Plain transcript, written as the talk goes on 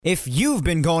If you've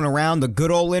been going around the good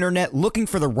old internet looking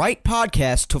for the right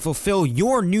podcast to fulfill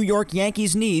your New York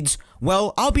Yankees needs,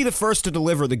 well, I'll be the first to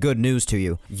deliver the good news to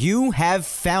you. You have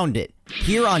found it.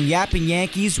 Here on Yapping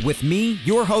Yankees with me,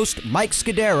 your host, Mike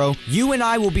Scudero, you and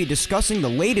I will be discussing the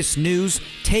latest news,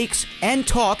 takes, and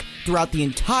talk throughout the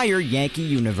entire Yankee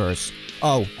universe.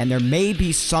 Oh, and there may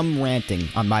be some ranting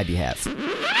on my behalf.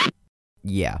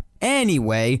 Yeah.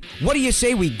 Anyway, what do you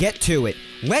say we get to it?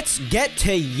 Let's get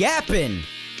to yapping!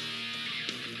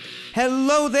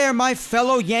 Hello there, my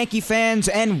fellow Yankee fans,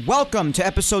 and welcome to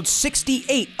episode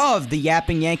 68 of the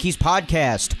Yapping Yankees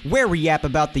podcast, where we yap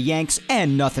about the Yanks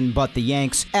and nothing but the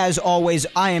Yanks. As always,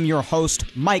 I am your host,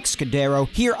 Mike Scudero,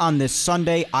 here on this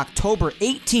Sunday, October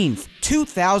 18th,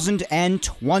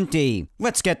 2020.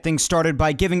 Let's get things started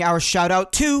by giving our shout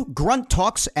out to Grunt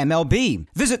Talks MLB.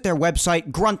 Visit their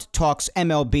website,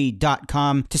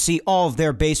 grunttalksmlb.com, to see all of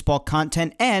their baseball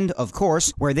content and, of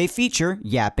course, where they feature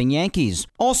Yapping Yankees.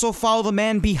 Also follow the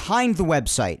man behind the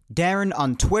website, Darren,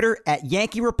 on Twitter at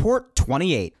Yankee Report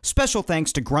 28. Special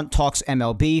thanks to Grunt Talks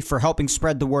MLB for helping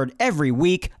spread the word every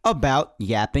week about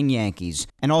Yapping Yankees.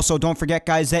 And also don't forget,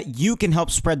 guys, that you can help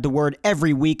spread the word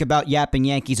every week about Yapping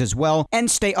Yankees as well,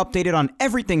 and stay updated on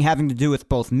everything having to do with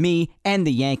both me and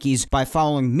the Yankees by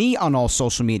following me on all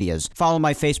social medias. Follow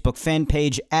my Facebook fan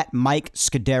page at Mike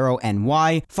Scudero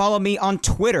NY. Follow me on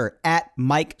Twitter at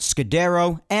Mike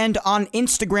Scudero and on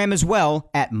Instagram as well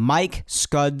at Mike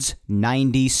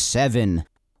Scuds97.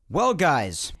 Well,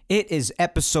 guys, it is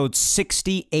episode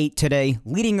 68 today,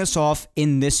 leading us off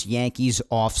in this Yankees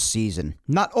off-season.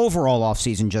 Not overall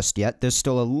off-season just yet. There's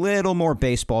still a little more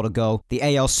baseball to go. The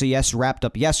ALCS wrapped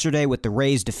up yesterday with the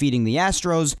Rays defeating the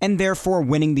Astros and therefore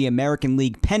winning the American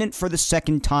League pennant for the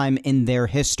second time in their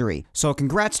history. So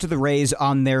congrats to the Rays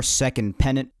on their second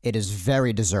pennant. It is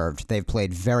very deserved. They've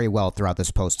played very well throughout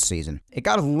this postseason. It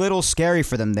got a little scary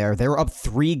for them there. They were up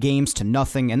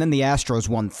 3-0, and then the Astros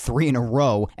won 3 in a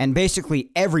row. And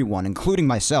basically everyone, including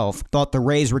myself, thought the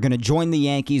Rays were going to join the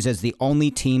Yankees as the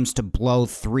only teams to blow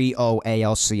 3-0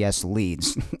 ALCS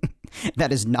leads.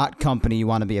 That is not company you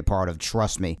want to be a part of,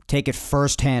 trust me. Take it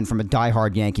firsthand from a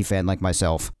diehard Yankee fan like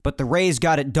myself. But the Rays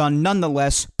got it done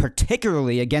nonetheless,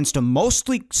 particularly against a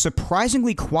mostly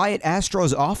surprisingly quiet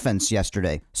Astros offense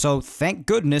yesterday. So thank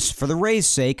goodness, for the Rays'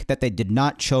 sake, that they did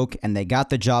not choke and they got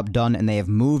the job done and they have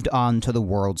moved on to the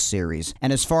World Series.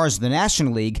 And as far as the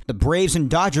National League, the Braves and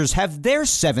Dodgers have their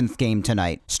 7th game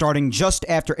tonight, starting just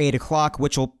after 8 o'clock,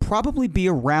 which will probably be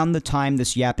around the time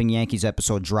this Yapping Yankees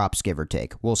episode drops, give or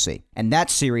take. We'll see. And that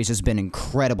series has been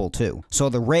incredible too. So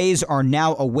the Rays are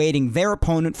now awaiting their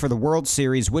opponent for the World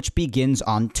Series, which begins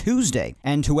on Tuesday.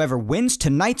 And whoever wins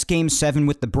tonight's Game 7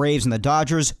 with the Braves and the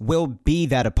Dodgers will be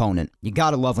that opponent. You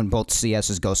gotta love when both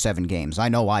CSs go 7 games. I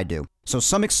know I do. So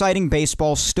some exciting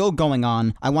baseball still going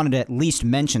on. I wanted to at least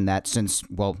mention that since,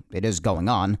 well, it is going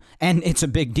on, and it's a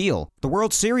big deal. The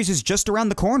World Series is just around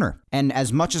the corner, and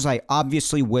as much as I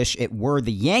obviously wish it were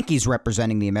the Yankees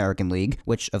representing the American League,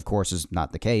 which of course is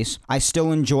not the case, I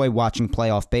still enjoy watching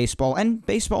playoff baseball and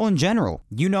baseball in general.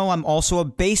 You know, I'm also a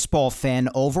baseball fan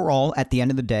overall at the end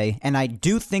of the day, and I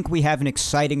do think we have an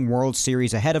exciting World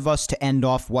Series ahead of us to end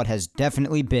off what has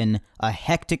definitely been a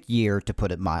hectic year, to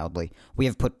put it mildly. We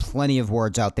have put plenty of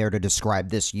words out there to describe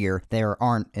this year. There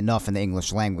aren't enough in the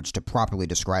English language to properly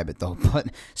describe it, though. But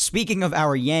speaking of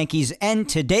our Yankees and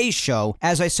today's show,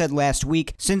 as I said last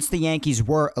week, since the Yankees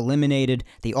were eliminated,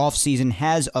 the offseason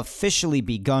has officially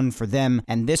begun for them,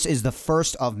 and this is the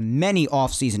first of many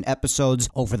offseason episodes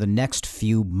over the next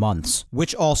few months.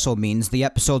 Which also means the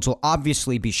episodes will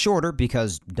obviously be shorter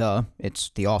because, duh,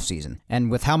 it's the offseason. And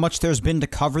with how much there's been to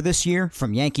cover this year,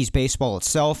 from Yankees baseball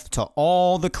itself to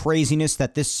all the craziness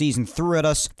that this season threw at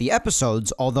us, the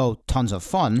episodes, although tons of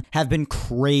fun, have been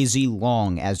crazy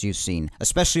long, as you've seen,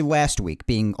 especially last week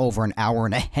being over an hour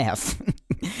and a half.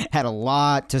 Had a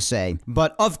lot to say.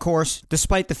 But of course,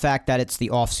 despite the fact that it's the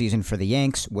off-season for the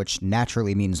Yanks, which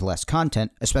naturally means less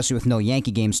content, especially with no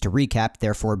Yankee games to recap,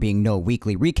 therefore being no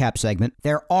weekly recap segment,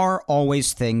 there are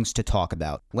always things to talk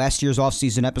about. Last year's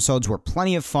off-season episodes were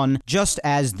plenty of fun, just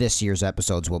as this year's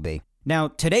episodes will be. Now,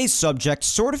 today's subject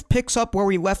sort of picks up where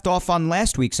we left off on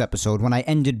last week's episode when I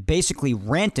ended basically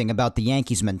ranting about the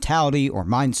Yankees' mentality or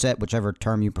mindset, whichever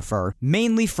term you prefer,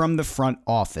 mainly from the front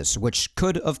office, which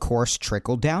could, of course,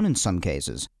 trickle down in some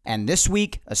cases. And this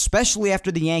week, especially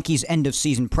after the Yankees'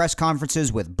 end-of-season press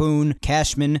conferences with Boone,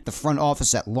 Cashman, the front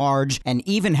office at large, and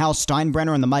even Hal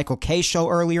Steinbrenner on the Michael Kay show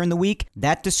earlier in the week,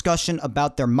 that discussion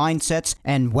about their mindsets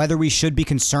and whether we should be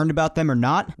concerned about them or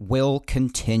not will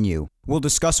continue. We'll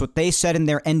discuss what they said in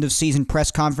their end-of-season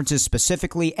press conferences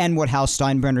specifically and what Hal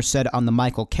Steinbrenner said on the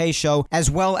Michael Kay Show,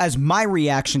 as well as my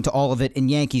reaction to all of it in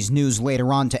Yankees news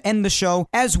later on to end the show,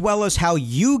 as well as how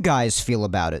you guys feel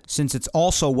about it, since it's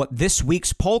also what this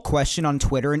week's poll question on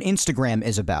Twitter and Instagram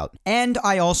is about. And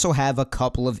I also have a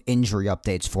couple of injury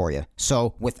updates for you.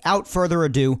 So, without further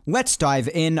ado, let's dive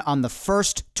in on the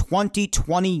first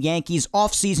 2020 Yankees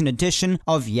offseason edition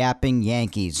of Yapping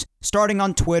Yankees. Starting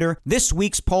on Twitter, this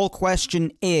week's poll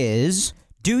question is: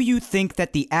 do you think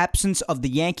that the absence of the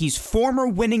Yankees' former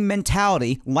winning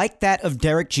mentality, like that of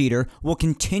Derek Jeter, will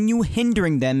continue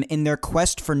hindering them in their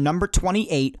quest for number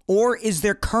 28, or is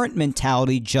their current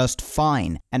mentality just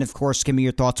fine? And of course, give me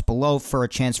your thoughts below for a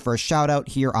chance for a shout out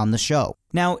here on the show.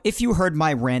 Now, if you heard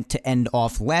my rant to end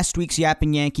off last week's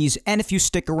Yapping Yankees, and if you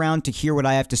stick around to hear what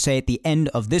I have to say at the end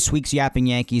of this week's Yapping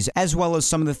Yankees, as well as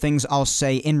some of the things I'll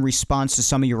say in response to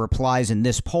some of your replies in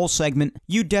this poll segment,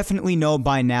 you definitely know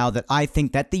by now that I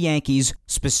think that the Yankees,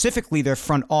 specifically their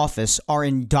front office, are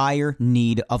in dire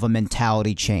need of a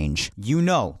mentality change. You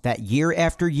know that year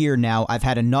after year now, I've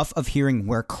had enough of hearing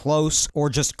we're close, or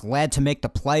just glad to make the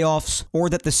playoffs, or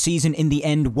that the season in the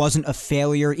end wasn't a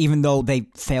failure even though they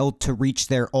failed to reach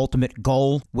their ultimate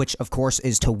goal, which of course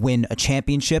is to win a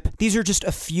championship. These are just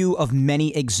a few of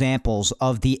many examples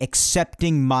of the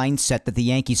accepting mindset that the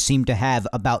Yankees seem to have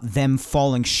about them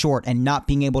falling short and not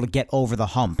being able to get over the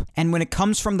hump. And when it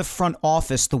comes from the front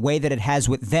office the way that it has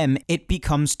with them, it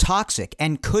becomes toxic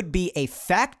and could be a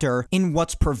factor in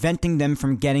what's preventing them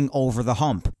from getting over the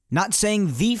hump. Not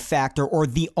saying the factor or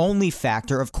the only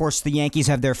factor. Of course, the Yankees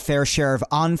have their fair share of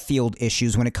on-field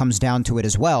issues when it comes down to it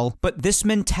as well, but this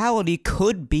mentality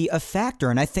could be a factor,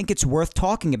 and I think it's worth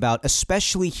talking about,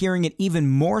 especially hearing it even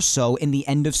more so in the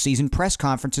end-of-season press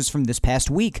conferences from this past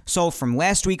week. So from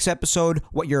last week's episode,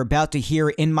 what you're about to hear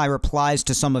in my replies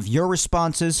to some of your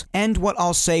responses, and what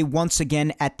I'll say once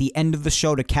again at the end of the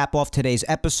show to cap off today's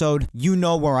episode, you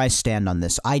know where I stand on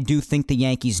this. I do think the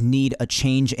Yankees need a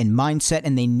change in mindset,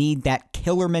 and they need that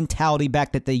killer mentality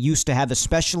back that they used to have,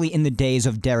 especially in the days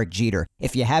of Derek Jeter.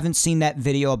 If you haven't seen that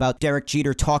video about Derek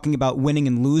Jeter talking about winning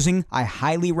and losing, I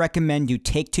highly recommend you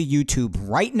take to YouTube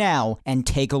right now and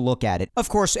take a look at it. Of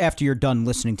course, after you're done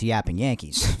listening to Yapping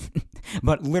Yankees.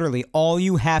 But literally, all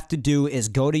you have to do is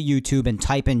go to YouTube and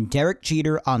type in Derek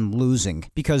Jeter on losing,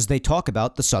 because they talk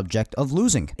about the subject of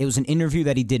losing. It was an interview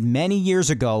that he did many years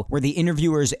ago where the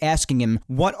interviewer is asking him,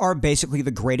 what are basically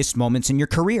the greatest moments in your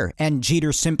career? And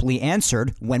Jeter simply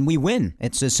answered, when we win.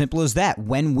 It's as simple as that,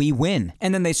 when we win.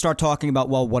 And then they start talking about,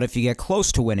 well, what if you get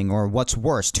close to winning? Or what's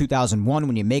worse, 2001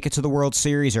 when you make it to the World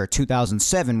Series, or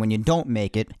 2007 when you don't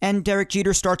make it? And Derek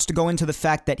Jeter starts to go into the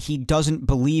fact that he doesn't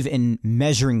believe in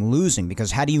measuring losing,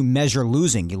 because how do you measure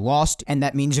losing? You lost, and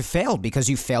that means you failed, because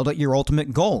you failed at your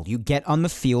ultimate goal. You get on the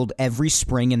field every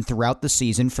spring and throughout the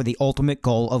season for the ultimate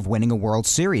goal of winning a World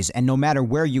Series, and no matter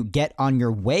where you get on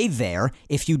your way there,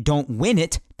 if you don't win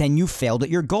it, then you failed at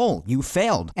your goal. You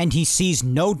failed. And he sees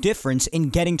no difference in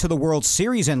getting to the World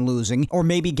Series and losing, or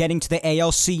maybe getting to the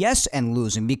ALCS and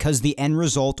losing, because the end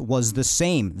result was the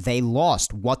same. They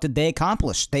lost. What did they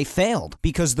accomplish? They failed.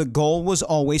 Because the goal was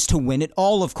always to win it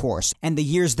all, of course. And the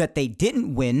years that they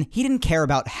didn't win, he didn't care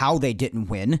about how they didn't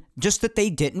win, just that they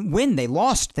didn't win. They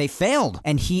lost. They failed.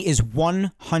 And he is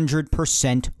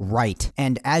 100% right.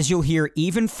 And as you'll hear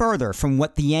even further from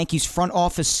what the Yankees front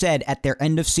office said at their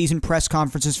end-of-season press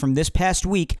conferences from this past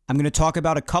week, I'm going to talk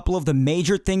about a couple of the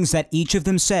major things that each of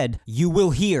them said. You will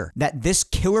hear that this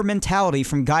killer mentality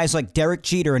from guys like Derek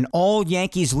Jeter and all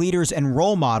Yankees leaders and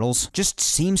role models just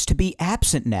seems to be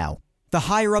absent now. The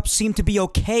higher-ups seem to be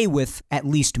okay with at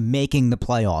least making the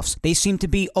playoffs. They seem to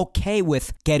be okay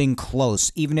with getting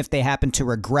close, even if they happen to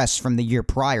regress from the year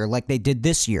prior like they did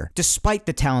this year, despite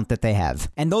the talent that they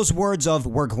have. And those words of,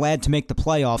 we're glad to make the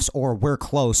playoffs, or we're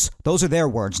close, those are their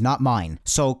words, not mine.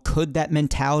 So could that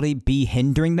mentality be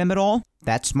hindering them at all?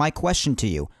 That's my question to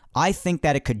you. I think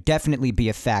that it could definitely be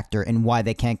a factor in why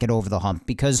they can't get over the hump,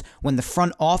 because when the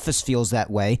front office feels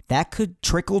that way, that could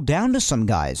trickle down to some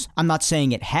guys. I'm not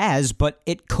saying it has, but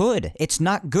it could. It's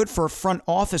not good for a front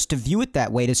office to view it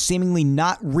that way, to seemingly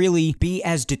not really be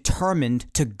as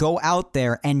determined to go out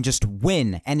there and just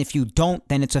win. And if you don't,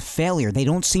 then it's a failure. They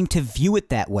don't seem to view it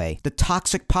that way. The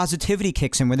toxic positivity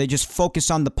kicks in where they just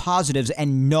focus on the positives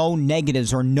and no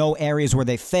negatives or no areas where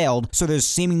they failed, so there's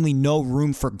seemingly no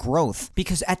room for growth.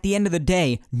 Because at the end of the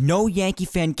day, no Yankee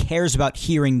fan cares about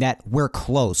hearing that we're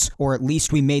close, or at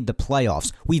least we made the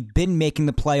playoffs. We've been making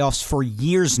the playoffs for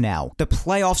years now. The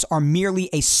playoffs are merely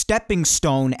a stepping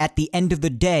stone at the end of the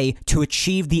day to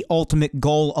achieve the ultimate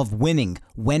goal of winning.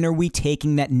 When are we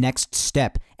taking that next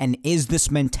step? And is this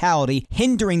mentality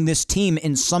hindering this team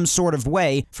in some sort of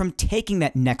way from taking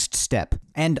that next step?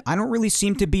 And I don't really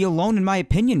seem to be alone in my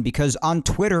opinion, because on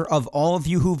Twitter, of all of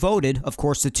you who voted, of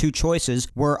course the two choices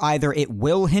were either it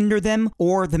will hinder them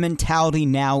or the mentality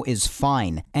now is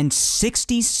fine. And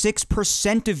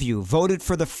 66% of you voted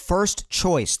for the first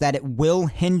choice, that it will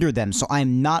hinder them. So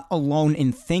I'm not alone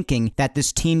in thinking that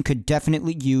this team could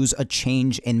definitely use a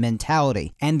change in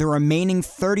mentality. And the remaining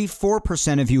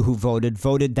 34% of you who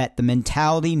voted that the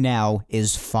mentality now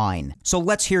is fine. So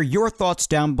let's hear your thoughts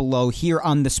down below here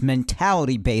on this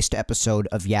mentality-based episode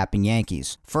of Yapping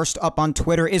Yankees. First up on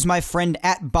Twitter is my friend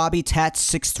at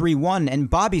BobbyTats631, and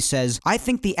Bobby says, I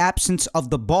think the absence of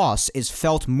the boss is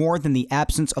felt more than the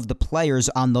absence of the players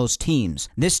on those teams.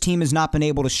 This team has not been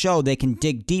able to show they can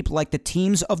dig deep like the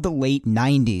teams of the late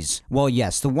 90s. Well,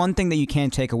 yes, the one thing that you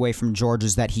can't take away from George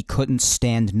is that he couldn't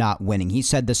stand not winning. He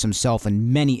said this himself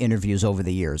in many interviews over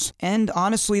the years. And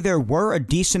honestly, there were a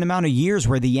decent amount of years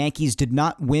where the Yankees did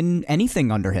not win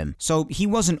anything under him. So he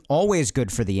wasn't always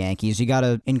good for the Yankees. You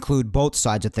gotta include both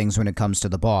sides of things when it comes to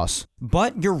the boss.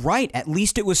 But you're right, at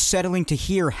least it was settling to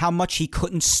hear how much he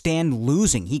couldn't stand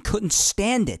losing. He couldn't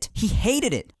stand it. He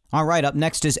hated it. All right, up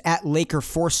next is at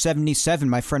Laker477,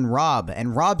 my friend Rob.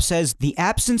 And Rob says, the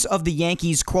absence of the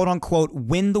Yankees' quote-unquote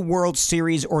win the World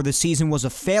Series or the season was a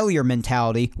failure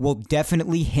mentality will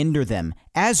definitely hinder them.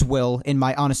 As will, in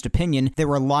my honest opinion, their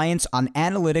reliance on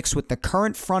analytics with the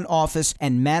current front office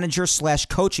and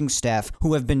manager/coaching staff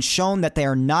who have been shown that they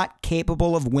are not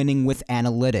capable of winning with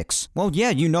analytics. Well,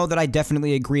 yeah, you know that I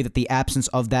definitely agree that the absence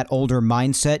of that older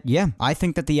mindset, I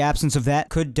think that the absence of that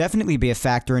could definitely be a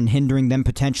factor in hindering them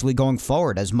potentially going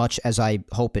forward. As much as I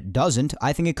hope it doesn't,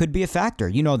 I think it could be a factor.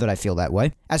 You know that I feel that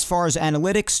way. As far as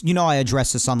analytics, you know I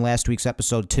addressed this on last week's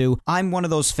episode too. I'm one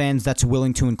of those fans that's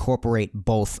willing to incorporate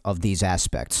both of these aspects.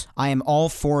 I am all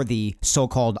for the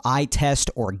so-called eye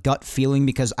test or gut feeling,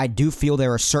 because I do feel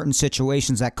there are certain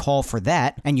situations that call for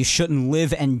that, and you shouldn't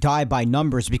live and die by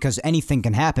numbers because anything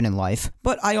can happen in life.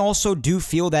 But I also do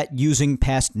feel that using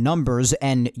past numbers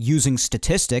and using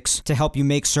statistics to help you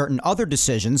make certain other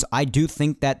decisions, I do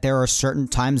think that there are certain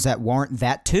times that warrant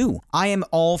that too. I am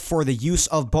all for the use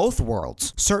of both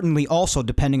worlds, certainly also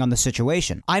depending on the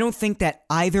situation. I don't think that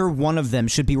either one of them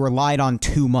should be relied on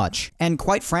too much. And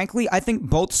quite frankly, I think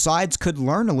both sides could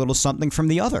learn a little something from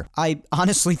the other. I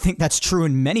honestly think that's true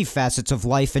in many facets of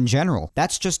life in general.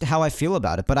 That's just how I feel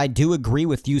about it. But I do agree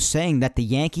with you saying that the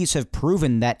Yankees have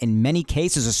proven that in many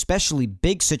cases, especially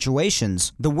big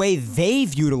situations, the way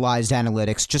they've utilized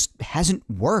analytics just hasn't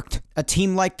worked. A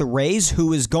team like the Rays,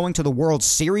 who is going to the World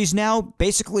Series now,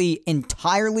 basically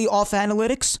entirely off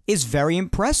analytics, is very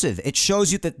impressive. It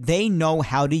shows you that they know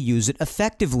how to use it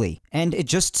effectively. And it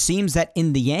just seems that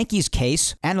in the Yankees'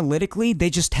 case, analytically,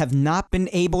 they just have not been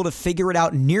able to figure it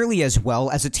out nearly as well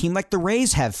as a team like the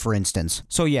Rays have, for instance.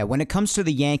 So yeah, when it comes to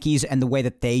the Yankees and the way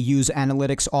that they use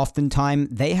analytics oftentimes,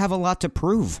 they have a lot to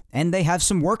prove. And they have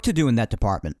some work to do in that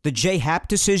department. The J. Happ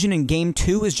decision in Game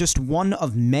 2 is just one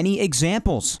of many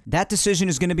examples. That decision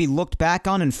is going to be looked back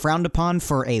on and frowned upon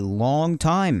for a long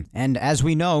time. And as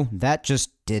we know, that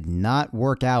just did not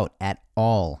work out at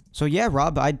all. So yeah,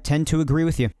 Rob, I tend to agree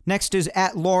with you. Next is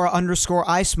at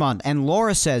Laura_Icemont, and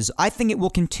Laura says, I think it will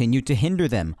continue to hinder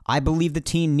them. I believe the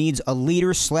team needs a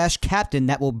leader/captain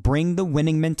that will bring the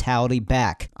winning mentality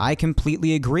back. I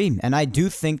completely agree, and I do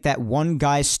think that one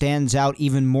guy stands out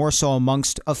even more so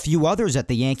amongst a few others that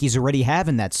the Yankees already have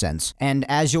in that sense. And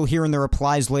as you'll hear in the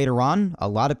replies later on, a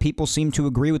lot of people seem to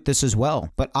agree with this as well.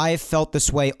 But I have felt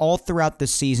this way all throughout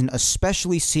this season,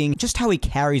 especially seeing just how he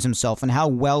carries himself and how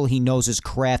well he knows his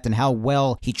craft and how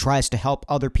well he tries to help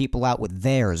other people out with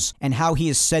theirs, and how he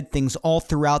has said things all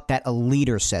throughout that a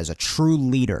leader says, a true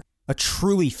leader. A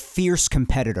truly fierce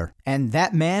competitor. And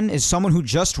that man is someone who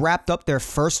just wrapped up their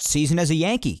first season as a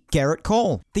Yankee, Gerrit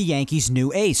Cole, the Yankees'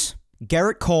 new ace.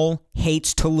 Gerrit Cole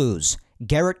hates to lose.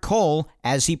 Gerrit Cole,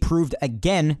 as he proved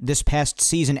again this past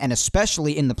season and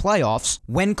especially in the playoffs,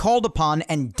 when called upon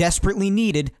and desperately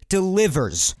needed,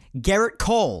 delivers. Gerrit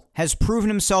Cole has proven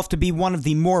himself to be one of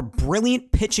the more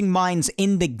brilliant pitching minds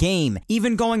in the game,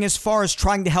 even going as far as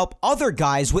trying to help other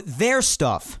guys with their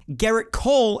stuff. Gerrit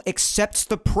Cole accepts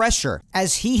the pressure,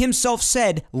 as he himself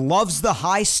said, loves the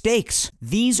high stakes.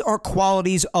 These are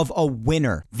qualities of a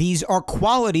winner. These are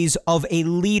qualities of a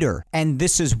leader. And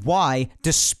this is why,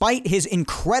 despite his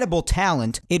incredible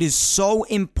talent, it is so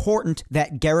important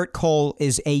that Gerrit Cole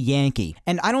is a Yankee.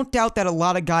 And I don't doubt that a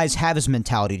lot of guys have his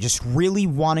mentality, just really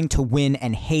wanting to win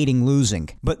and hating losing.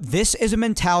 But this is a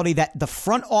mentality that the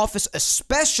front office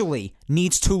especially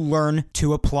needs to learn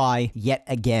to apply yet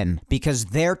again, because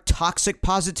their toxic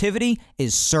positivity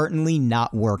is certainly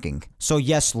not working. So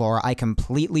yes, Laura, I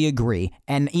completely agree.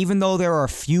 And even though there are a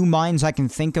few minds I can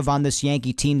think of on this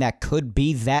Yankee team that could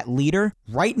be that leader,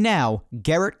 right now,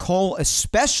 Gerrit Cole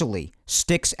especially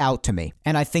sticks out to me.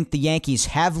 And I think the Yankees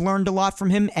have learned a lot from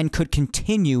him and could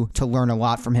continue to learn a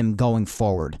lot from him going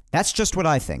forward. That's just what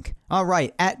I think. All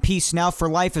right, At Peace Now for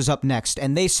Life is up next,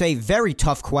 and they say, very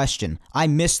tough question. I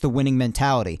miss the winning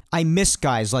mentality. I miss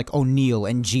guys like O'Neill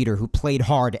and Jeter who played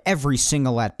hard every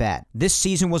single at-bat. This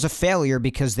season was a failure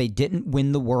because they didn't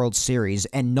win the World Series,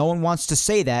 and no one wants to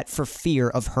say that for fear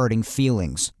of hurting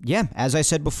feelings. Yeah, as I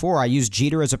said before, I use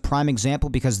Jeter as a prime example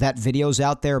because that video's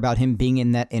out there about him being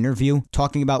in that interview,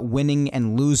 talking about winning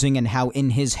and losing and how in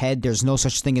his head there's no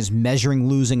such thing as measuring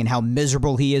losing and how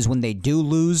miserable he is when they do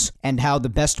lose, and how the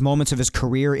best moments of his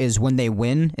career is when they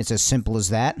win. It's as simple as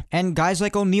that. And guys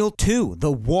like O'Neill too,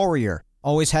 the warrior.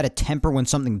 Always had a temper when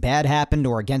something bad happened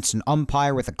or against an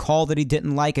umpire with a call that he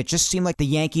didn't like. It just seemed like the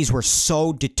Yankees were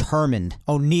so determined.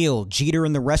 O'Neill, Jeter,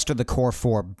 and the rest of the core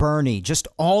four, Bernie, just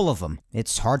all of them.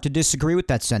 It's hard to disagree with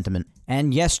that sentiment.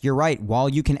 And yes, you're right, while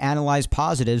you can analyze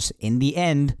positives, in the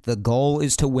end, the goal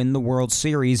is to win the World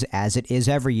Series as it is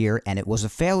every year, and it was a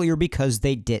failure because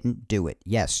they didn't do it.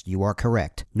 Yes, you are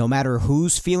correct. No matter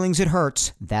whose feelings it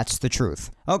hurts, that's the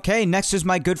truth. Okay, next is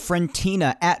my good friend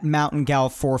Tina at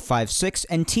MountainGal456,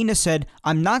 and Tina said,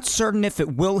 I'm not certain if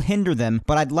it will hinder them,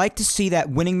 but I'd like to see that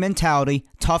winning mentality,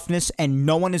 toughness, and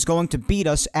no one is going to beat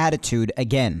us attitude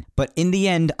again. But in the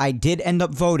end, I did end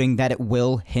up voting that it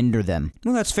will hinder them.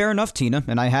 Well, that's fair enough, Tina,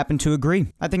 and I happen to agree.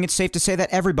 I think it's safe to say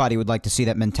that everybody would like to see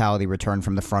that mentality return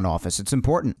from the front office. It's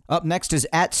important. Up next is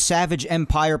at Savage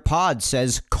Empire Pod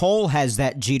says, Cole has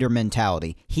that Jeter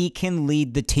mentality. He can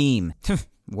lead the team.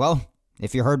 Well,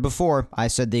 if you heard before, I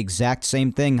said the exact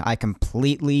same thing. I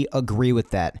completely agree with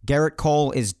that. Gerrit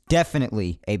Cole is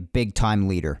definitely a big-time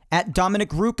leader. At Dominic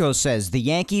Rucco says, the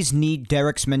Yankees need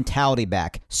Derek's mentality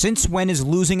back. Since when is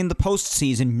losing in the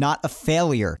postseason not a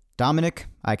failure? Dominic,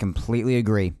 I completely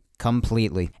agree.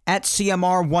 Completely. At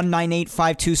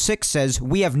CMR198526 says,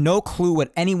 we have no clue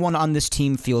what anyone on this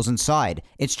team feels inside.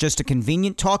 It's just a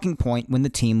convenient talking point when the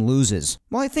team loses.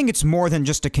 Well, I think it's more than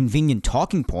just a convenient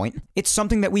talking point. It's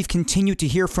something that we've continued to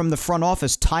hear from the front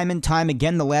office time and time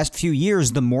again the last few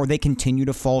years, the more they continue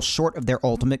to fall short of their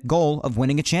ultimate goal of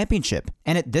winning a championship.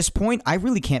 And at this point, I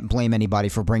really can't blame anybody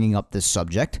for bringing up this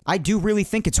subject. I do really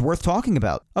think it's worth talking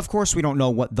about. Of course, we don't know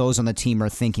what those on the team are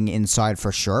thinking inside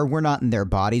for sure. We're not in their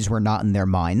bodies. We're not in their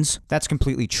minds. That's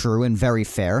completely true and very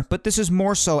fair, but this is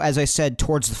more so, as I said,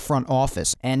 towards the front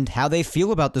office, and how they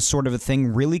feel about this sort of a thing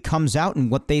really comes out in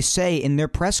what they say in their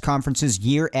press conferences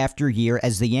year after year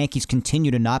as the Yankees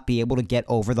continue to not be able to get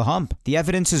over the hump. The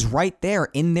evidence is right there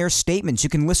in their statements. You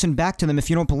can listen back to them if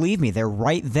you don't believe me. They're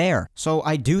right there. So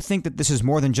I do think that this is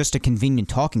more than just a convenient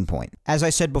talking point. As I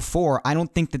said before, I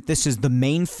don't think that this is the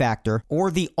main factor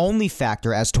or the only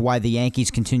factor as to why the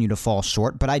Yankees continue to fall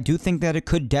short, but I do think that it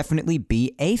could definitely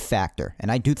be a factor,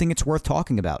 and I do think it's worth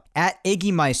talking about. At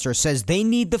Iggy Meister says they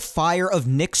need the fire of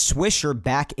Nick Swisher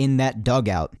back in that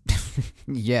dugout.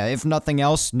 Yeah, if nothing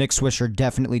else, Nick Swisher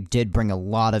definitely did bring a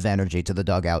lot of energy to the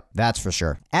dugout, that's for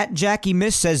sure. At Jackie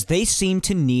Miss says they seem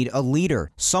to need a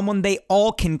leader, someone they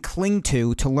all can cling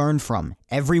to learn from.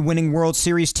 Every winning World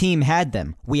Series team had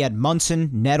them. We had Munson,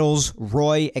 Nettles,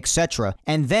 Roy, etc.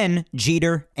 And then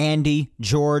Jeter, Andy,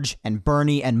 George, and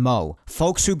Bernie and Mo.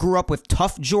 Folks who grew up with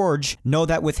Tough George know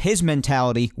that with his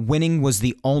mentality, winning was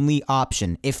the only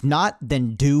option. If not,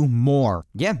 then do more.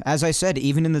 Yeah, as I said,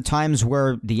 even in the times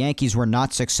where the Yankees were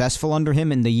not successful under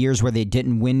him, in the years where they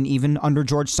didn't win even under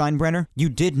George Steinbrenner, you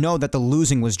did know that the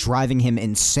losing was driving him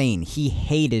insane. He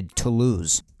hated to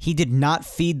lose. He did not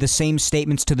feed the same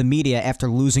statements to the media after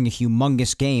losing a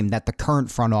humongous game that the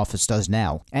current front office does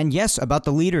now. And yes, about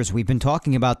the leaders, we've been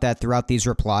talking about that throughout these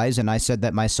replies, and I said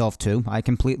that myself too. I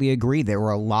completely agree. There were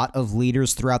a lot of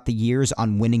leaders throughout the years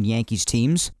on winning Yankees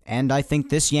teams, and I think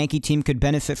this Yankee team could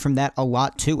benefit from that a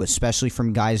lot too, especially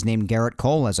from guys named Gerrit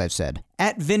Cole, as I've said.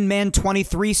 At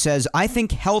Vinman23 says, I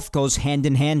think health goes hand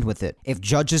in hand with it. If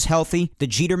Judge is healthy, the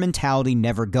Jeter mentality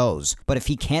never goes. But if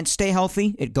he can't stay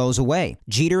healthy, it goes away.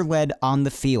 Jeter led on the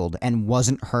field and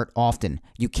wasn't hurt often.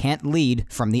 You can't lead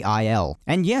from the IL.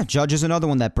 And yeah, Judge is another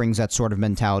one that brings that sort of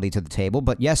mentality to the table.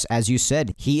 But yes, as you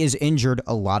said, he is injured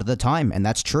a lot of the time, and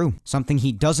that's true. Something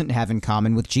he doesn't have in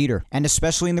common with Jeter. And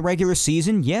especially in the regular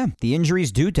season, yeah, the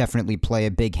injuries do definitely play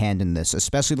a big hand in this,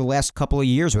 especially the last couple of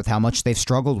years with how much they've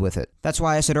struggled with it. That's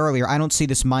why I said earlier, I don't see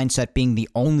this mindset being the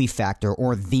only factor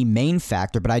or the main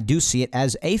factor, but I do see it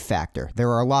as a factor. There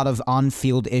are a lot of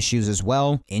on-field issues as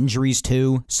well, injuries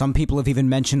too. Some people have even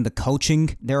mentioned the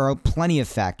coaching. There are plenty of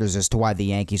factors as to why the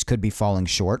Yankees could be falling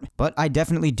short, but I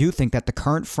definitely do think that the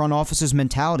current front office's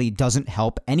mentality doesn't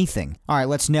help anything. All right,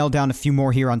 let's nail down a few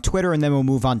more here on Twitter, and then we'll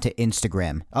move on to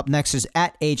Instagram. Up next is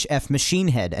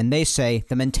 @HFMachinehead, and they say,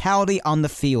 the mentality on the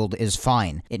field is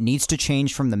fine. It needs to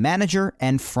change from the manager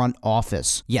and front office.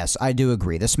 Yes, I do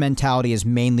agree. This mentality is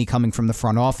mainly coming from the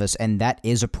front office, and that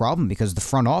is a problem because the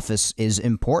front office is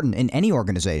important in any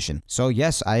organization. So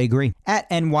yes, I agree.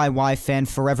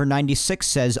 @NYYFanForever96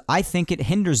 says, I think it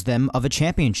hinders them of a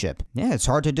championship. Yeah, it's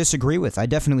hard to disagree with. I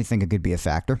definitely think it could be a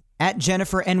factor.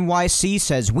 @JenniferNYC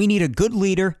says, we need a good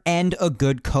leader and a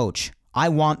good coach. I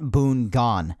want Boone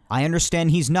gone. I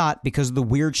understand he's not because of the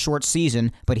weird short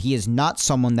season, but he is not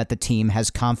someone that the team has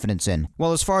confidence in.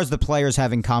 Well, as far as the players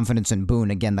having confidence in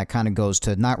Boone, again, that kind of goes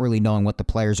to not really knowing what the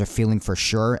players are feeling for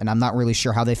sure, and I'm not really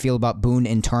sure how they feel about Boone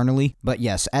internally. But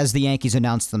yes, as the Yankees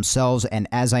announced themselves, and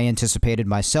as I anticipated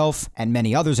myself, and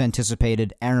many others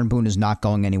anticipated, Aaron Boone is not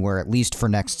going anywhere, at least for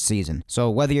next season. So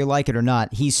whether you like it or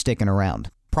not, he's sticking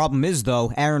around. Problem is,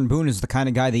 though, Aaron Boone is the kind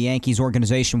of guy the Yankees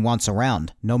organization wants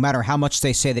around. No matter how much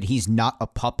they say that he's not a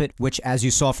puppet, which, as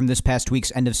you saw from this past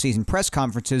week's end-of-season press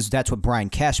conferences, that's what Brian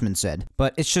Cashman said.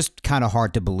 But it's just kind of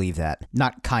hard to believe that.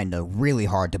 Not kinda, really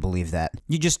hard to believe that.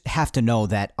 You just have to know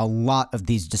that a lot of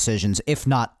these decisions, if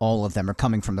not all of them, are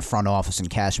coming from the front office and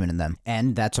Cashman and them.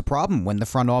 And that's a problem when the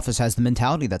front office has the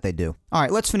mentality that they do. All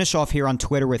right, let's finish off here on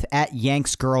Twitter with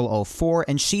 @YanksGirl04,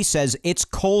 and she says, it's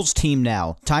Cole's team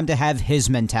now. Time to have his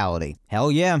mentality.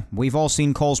 Hell yeah, we've all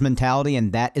seen Cole's mentality,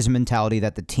 and that is a mentality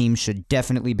that the team should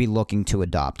definitely be looking to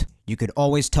adopt. You could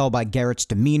always tell by Gerrit's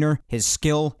demeanor, his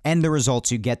skill, and the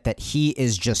results you get that he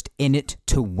is just in it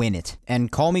to win it.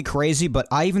 And call me crazy, but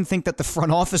I even think that the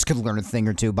front office could learn a thing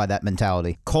or two by that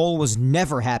mentality. Cole was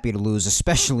never happy to lose,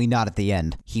 especially not at the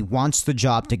end. He wants the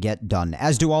job to get done,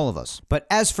 as do all of us. But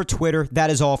as for Twitter, that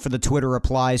is all for the Twitter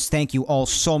replies. Thank you all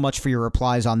so much for your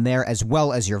replies on there, as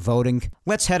well as your voting.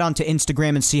 Let's head on to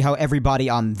Instagram and see how everybody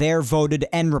on there voted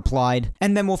and replied,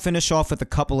 and then we'll finish off with a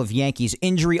couple of Yankees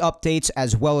injury updates,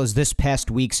 as well as this past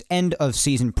week's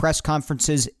end-of-season press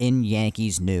conferences in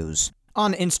Yankees news.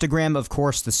 On Instagram, of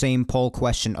course, the same poll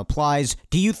question applies.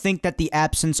 Do you think that the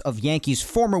absence of Yankees'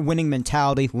 former winning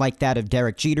mentality, like that of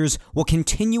Derek Jeter's, will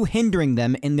continue hindering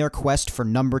them in their quest for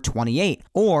number 28?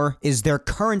 Or is their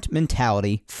current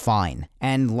mentality fine?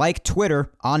 And like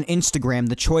Twitter, on Instagram,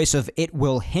 the choice of it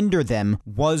will hinder them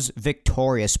was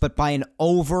victorious, but by an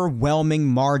overwhelming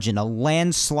margin, a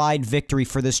landslide victory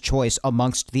for this choice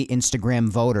amongst the Instagram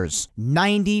voters.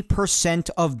 90%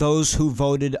 of those who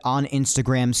voted on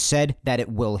Instagram said that it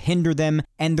will hinder them,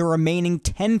 and the remaining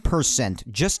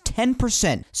 10%, just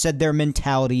 10%, said their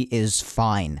mentality is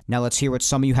fine. Now let's hear what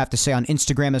some of you have to say on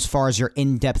Instagram as far as your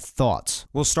in-depth thoughts.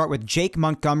 We'll start with Jake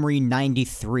Montgomery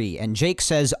 93, and Jake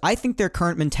says, I think their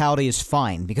current mentality is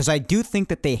fine, because I do think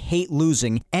that they hate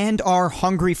losing and are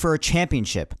hungry for a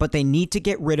championship, but they need to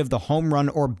get rid of the home run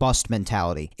or bust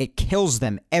mentality. It kills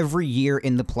them every year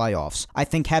in the playoffs. I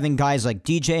think having guys like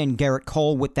DJ and Gerrit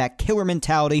Cole with that killer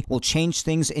mentality will change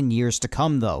things in years to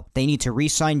come, though. They need to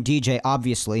re-sign DJ,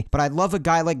 obviously, but I'd love a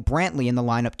guy like Brantley in the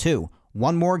lineup, too.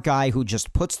 One more guy who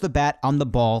just puts the bat on the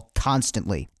ball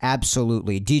constantly.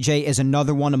 Absolutely. DJ is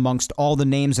another one amongst all the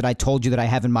names that I told you that I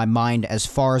have in my mind as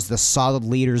far as the solid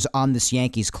leaders on this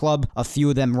Yankees club. A few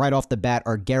of them right off the bat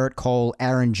are Gerrit Cole,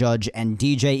 Aaron Judge, and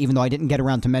DJ, even though I didn't get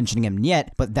around to mentioning him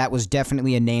yet, but that was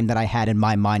definitely a name that I had in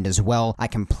my mind as well. I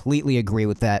completely agree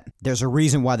with that. There's a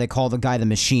reason why they call the guy the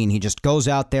machine. He just goes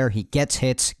out there, he gets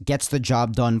hits, gets the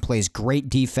job done, plays great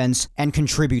defense, and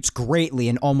contributes greatly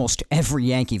in almost every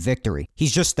Yankee victory.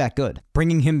 He's just that good.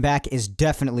 Bringing him back is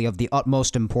definitely of the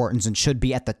utmost importance and should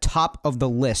be at the top of the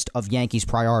list of Yankees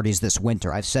priorities this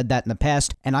winter. I've said that in the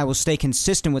past, and I will stay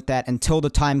consistent with that until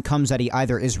the time comes that he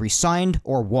either is re-signed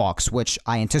or walks, which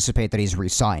I anticipate that he's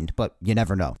re-signed, but you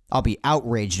never know. I'll be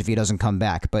outraged if he doesn't come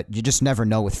back, but you just never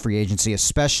know with free agency,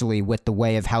 especially with the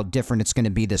way of how different it's going to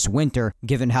be this winter,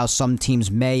 given how some teams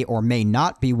may or may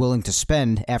not be willing to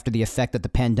spend after the effect that the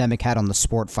pandemic had on the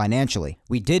sport financially.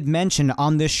 We did mention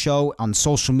on this show, on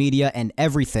social media and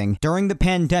everything, during the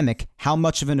pandemic, how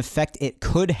much of an effect it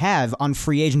could have on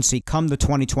free agency come the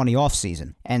 2020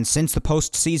 offseason. And since the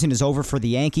postseason is over for the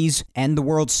Yankees and the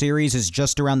World Series is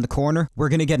just around the corner, we're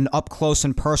going to get an up-close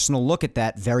and personal look at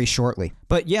that very shortly.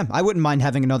 But yeah, I wouldn't mind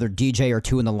having another DJ or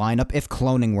two in the lineup if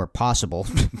cloning were possible,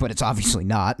 but it's obviously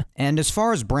not. And as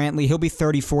far as Brantley, he'll be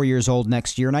 34 years old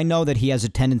next year, and I know that he has a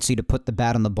tendency to put the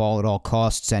bat on the ball at all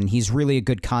costs, and he's really a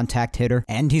good contact hitter,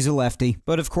 and he's a lefty.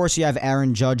 But of course, you have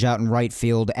Aaron Judge out in right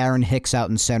field, Aaron Hicks out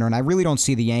in center, and I really don't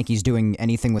see the Yankees doing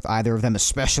anything with either of them,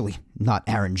 especially not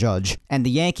Aaron Judge. And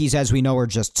the Yankees, as we know, are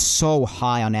just so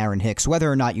high on Aaron Hicks, whether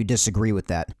or not you disagree with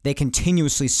that. They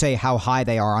continuously say how high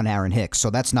they are on Aaron Hicks, so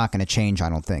that's not going to change, I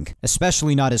don't think.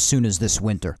 Especially not as soon as this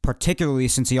winter. Particularly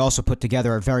since he also put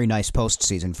together a very nice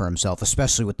postseason for himself,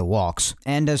 especially with the walks.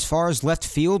 And as far as left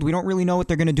field, we don't really know what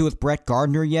they're going to do with Brett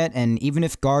Gardner yet, and even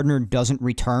if Gardner doesn't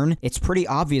return, it's pretty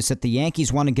obvious that the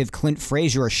Yankees want to give Clint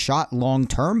Frazier a shot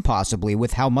long-term, possibly,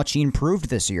 with how much he improved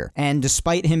this year. And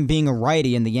despite him being a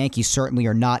righty, and the Yankees certainly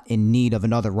are not in need of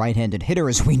another right-handed hitter,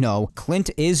 as we know, Clint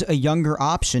is a younger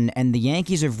option, and the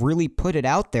Yankees have really put it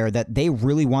out there that they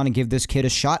really want to give this kid a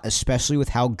shot, especially with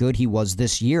how good he was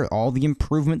this year. All the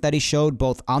improvement that he showed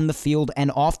both on the field and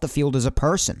off the field as a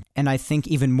person. And I think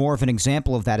even more of an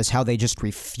example of that is how they just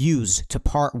refuse to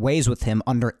part ways with him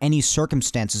under any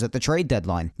circumstances at the trade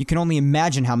deadline. You can only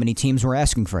imagine how many teams were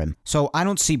asking for him. So I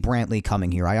don't see Brantley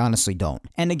coming here. I honestly don't.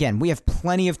 And again, we have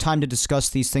plenty of time to discuss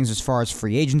these things as far as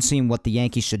free agency and what the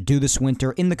Yankees should do this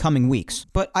winter in the coming weeks.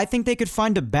 But I think they could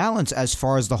find a balance as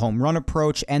far as the home run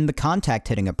approach and the contact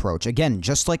hitting approach. Again,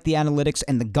 just like the analytics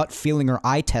and the gut feeling or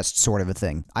eye test sort of a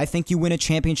thing. I think you win a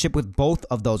championship with both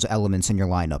of those elements in your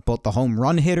lineup, both the home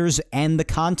run hitters and the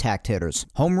contact hitters.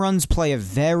 Home runs play a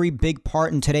very big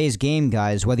part in today's game,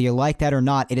 guys. Whether you like that or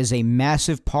not, it is a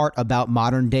massive part about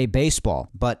modern day baseball.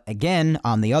 But again,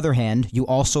 on the other hand, you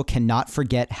also cannot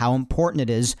forget how important it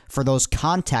is for those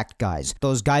contact guys,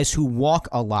 those guys who walk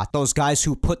a lot, those guys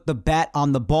who put the bat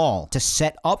on the ball to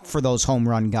set up for those home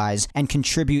run guys and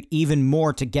contribute even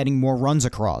more to getting more runs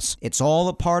across. It's all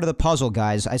a part of the puzzle,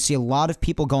 guys. I see a lot of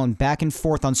people going back and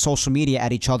forth on social media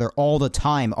at each other all the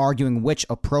time, arguing which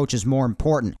approach is more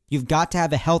important. You've got to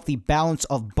have a healthy balance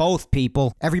of both,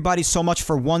 people. Everybody's so much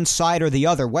for one side or the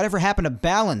other. Whatever happened to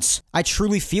balance? I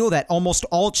truly feel that almost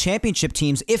all championship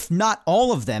teams, if not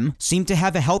all of them, seem to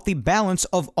have a healthy balance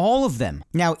of all of them.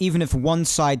 Now, even if one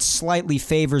side slightly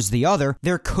favors the other,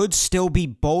 there could still be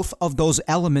both of those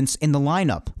elements in the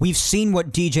lineup. We've seen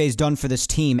what DJ's done for this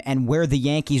team and where the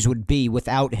Yankees would be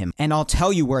without him, and I'll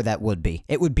tell you where that would be.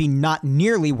 It would be not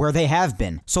nearly where they have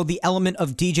been. So the element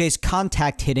of DJ's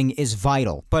contact hitting is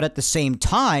vital. But at the same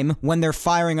time, when they're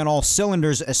firing on all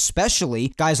cylinders,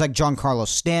 especially guys like Giancarlo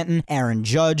Stanton, Aaron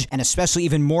Judge, and especially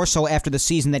even more so after the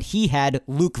season that he had,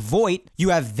 Luke Voit, you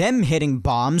have them hitting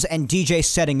bombs and DJ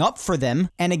setting up for them.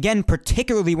 And again,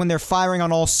 particularly when they're firing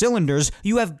on all cylinders,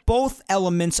 you have both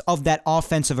elements of that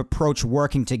offensive approach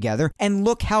working together. And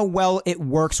look how well it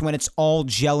works when it's all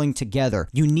gelling together.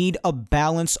 You need a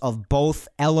balance of both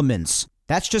elements.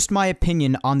 That's just my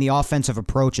opinion on the offensive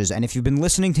approaches, and if you've been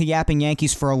listening to Yapping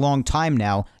Yankees for a long time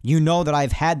now, you know that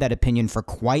I've had that opinion for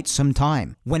quite some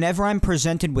time. Whenever I'm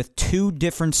presented with two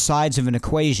different sides of an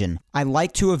equation, I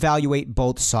like to evaluate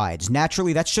both sides.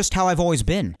 Naturally, that's just how I've always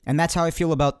been, and that's how I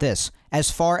feel about this. As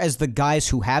far as the guys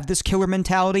who have this killer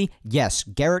mentality, yes,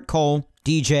 Garrett Cole,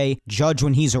 DJ, Judge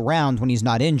when he's around, when he's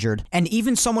not injured, and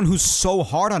even someone who's so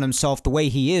hard on himself the way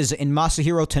he is in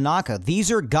Masahiro Tanaka.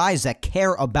 These are guys that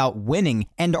care about winning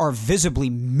and are visibly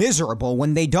miserable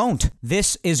when they don't.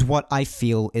 This is what I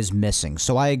feel is missing,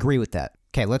 so I agree with that.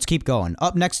 Okay, let's keep going.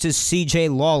 Up next is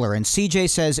CJ Lawler, and CJ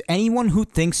says, anyone who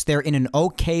thinks they're in an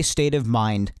okay state of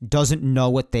mind doesn't know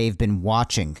what they've been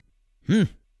watching.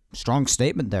 Strong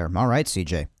statement there. All right,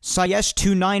 CJ.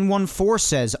 Sayesh2914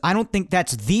 says, I don't think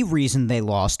that's the reason they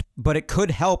lost, but it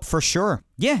could help for sure.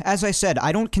 Yeah, as I said,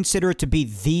 I don't consider it to be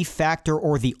the factor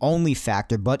or the only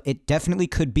factor, but it definitely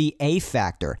could be a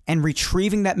factor. And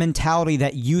retrieving that mentality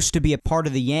that used to be a part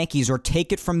of the Yankees, or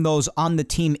take it from those on the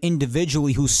team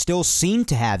individually who still seem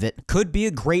to have it, could be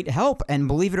a great help. And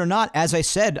believe it or not, as I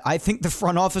said, I think the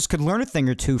front office could learn a thing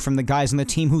or two from the guys on the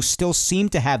team who still seem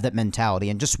to have that mentality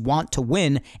and just want to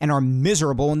win and are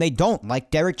miserable when they don't,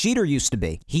 like Derek Jeter used to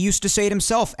be. He used to say it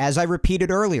himself, as I repeated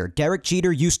earlier. Derek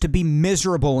Jeter used to be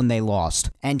miserable when they lost.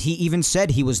 And he even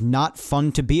said he was not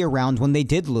fun to be around when they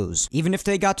did lose. Even if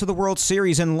they got to the World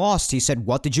Series and lost, he said,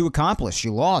 what did you accomplish?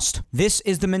 You lost. This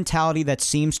is the mentality that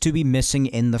seems to be missing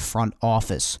in the front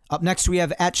office. Up next, we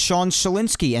have at Sean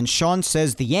Shalinsky, and Sean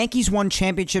says, the Yankees won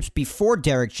championships before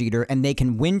Derek Jeter, and they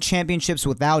can win championships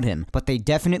without him, but they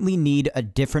definitely need a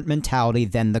different mentality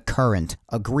than the current.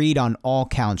 Agreed on all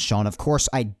counts, Sean. Of course,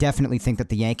 I I definitely think that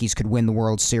the Yankees could win the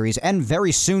World Series, and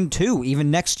very soon too,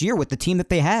 even next year with the team that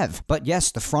they have. But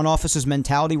yes, the front office's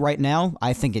mentality right now,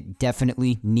 I think it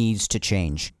definitely needs to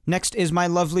change. Next is my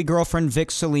lovely girlfriend Vic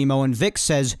Salimo, and Vic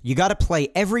says, you gotta play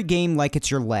every game like it's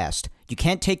your last. You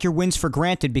can't take your wins for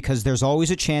granted because there's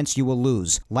always a chance you will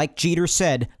lose. Like Jeter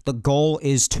said, the goal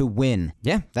is to win.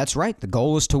 Yeah, that's right. The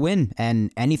goal is to win, and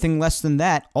anything less than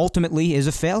that ultimately is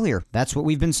a failure. That's what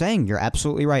we've been saying. You're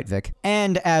absolutely right, Vic.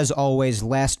 And as always,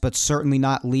 last but certainly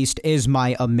not least is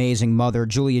my amazing mother,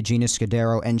 Julia Gina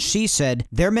Scudero, and she said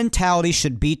their mentality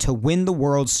should be to win the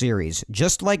World Series,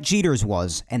 just like Jeter's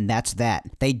was, and that's that.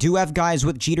 They do have guys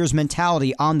with Jeter's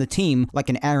mentality on the team, like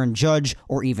an Aaron Judge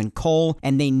or even Cole,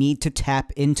 and they need to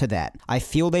tap into that. I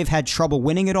feel they've had trouble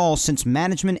winning it all since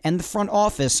management and the front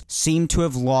office seem to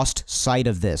have lost sight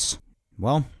of this.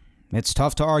 Well, it's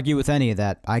tough to argue with any of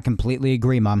that. I completely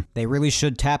agree, Mom. They really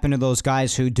should tap into those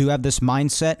guys who do have this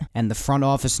mindset, and the front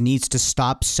office needs to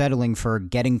stop settling for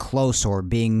getting close or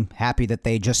being happy that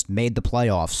they just made the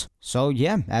playoffs. So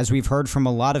yeah, as we've heard from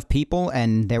a lot of people,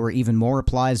 and there were even more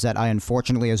replies that I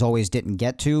unfortunately as always didn't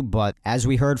get to, but as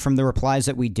we heard from the replies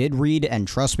that we did read, and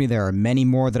trust me, there are many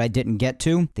more that I didn't get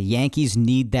to, the Yankees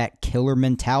need that killer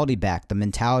mentality back, the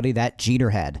mentality that Jeter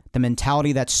had, the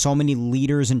mentality that so many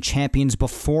leaders and champions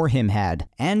before him had,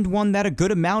 and one that a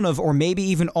good amount of, or maybe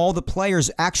even all the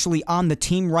players actually on the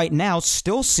team right now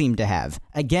still seem to have.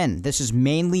 Again, this is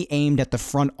mainly aimed at the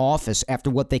front office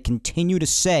after what they continue to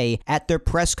say at their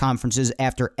press conferences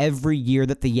after every year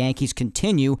that the Yankees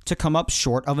continue to come up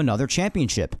short of another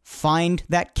championship. Find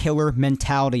that killer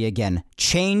mentality again.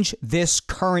 Change this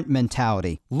current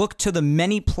mentality. Look to the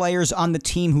many players on the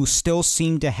team who still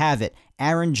seem to have it.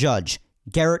 Aaron Judge,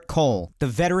 Garrett Cole, the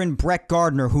veteran Brett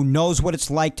Gardner, who knows what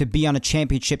it's like to be on a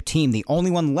championship team, the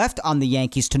only one left on the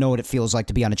Yankees to know what it feels like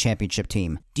to be on a championship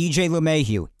team. DJ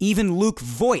LeMahieu, even Luke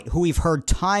Voit, who we've heard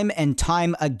time and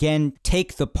time again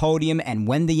take the podium, and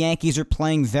when the Yankees are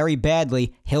playing very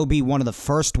badly, he'll be one of the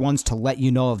first ones to let you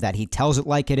know of that. He tells it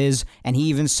like it is, and he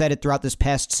even said it throughout this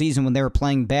past season when they were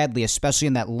playing badly, especially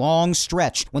in that long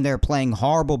stretch when they were playing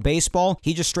horrible baseball.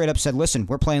 He just straight up said, listen,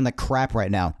 we're playing like crap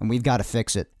right now, and we've got to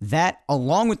fix it. That,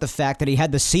 along with the fact that he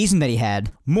had the season that he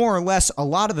had, more or less a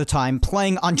lot of the time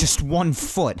playing on just one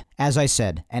foot, as I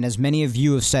said, and as many of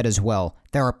you have said as well,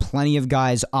 there are plenty of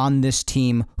guys on this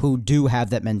team who do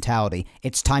have that mentality.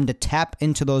 It's time to tap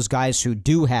into those guys who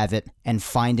do have it and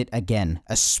find it again,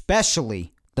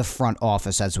 especially the front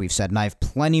office, as we've said. And I have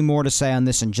plenty more to say on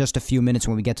this in just a few minutes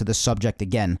when we get to this subject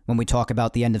again, when we talk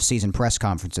about the end of season press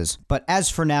conferences. But as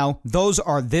for now, those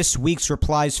are this week's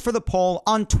replies for the poll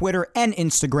on Twitter and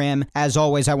Instagram. As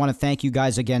always, I want to thank you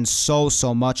guys again so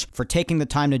much for taking the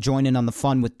time to join in on the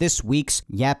fun with this week's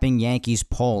Yapping Yankees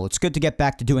poll. It's good to get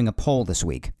back to doing a poll this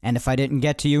week. And if I didn't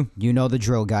get to you, you know the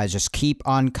drill, guys. Just keep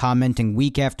on commenting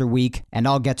week after week, and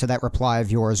I'll get to that reply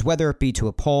of yours, whether it be to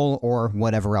a poll or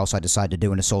whatever else I decide to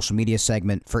do in a social media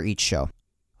segment for each show.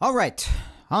 All right,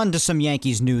 on to some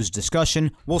Yankees news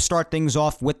discussion. We'll start things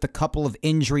off with the couple of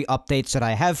injury updates that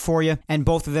I have for you, and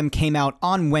both of them came out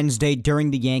on Wednesday during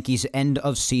the Yankees'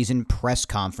 end-of-season press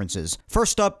conferences.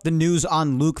 First up, the news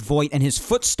on Luke Voit and his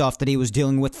foot stuff that he was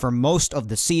dealing with for most of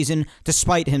the season,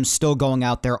 despite him still going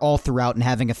out there all throughout and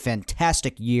having a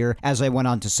fantastic year, as I went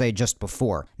on to say just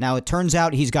before. Now, it turns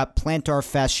out he's got plantar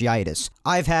fasciitis.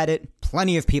 I've had it.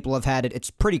 Plenty of people have had it. It's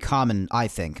pretty common, I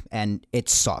think, and it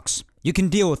sucks. You can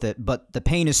deal with it, but the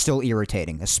pain is still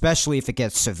irritating, especially if it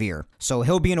gets severe. So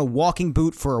he'll be in a walking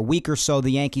boot for a week or so,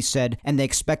 the Yankees said, and they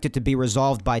expect it to be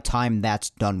resolved by time that's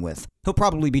done with. He'll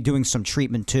probably be doing some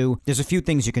treatment too. There's a few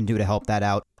things you can do to help that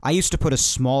out. I used to put a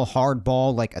small hard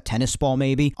ball, like a tennis ball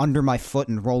maybe, under my foot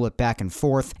and roll it back and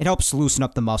forth. It helps loosen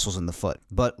up the muscles in the foot.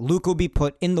 But Luke will be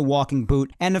put in the walking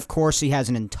boot, and of course he has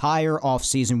an entire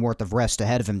offseason worth of rest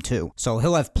ahead of him too. So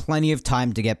he'll have plenty of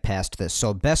time to get past this.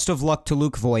 So best of luck to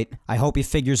Luke Voit. I hope he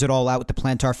figures it all out with the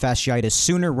plantar fasciitis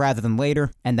sooner rather than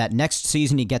later, and that next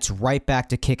season he gets right back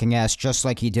to kicking ass just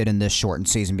like he did in this shortened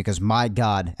season, because my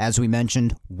God, as we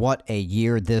mentioned, what a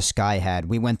year this guy had.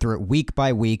 We went through it week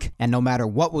by week, and no matter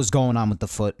what was going on with the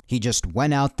foot, he just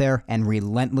went out there and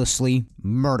relentlessly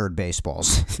murdered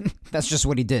baseballs. That's just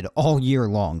what he did all year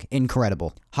long.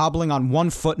 Incredible. Hobbling on one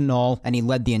foot and all, and he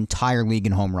led the entire league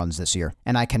in home runs this year.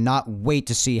 And I cannot wait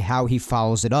to see how he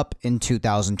follows it up in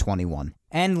 2021.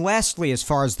 And lastly, as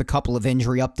far as the couple of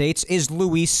injury updates, is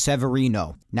Luis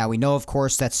Severino. Now, we know, of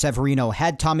course, that Severino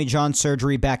had Tommy John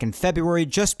surgery back in February,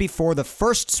 just before the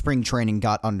first spring training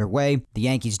got underway. The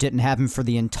Yankees didn't have him for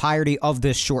the entirety of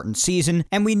this shortened season,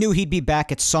 and we knew he'd be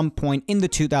back at some point in the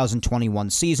 2021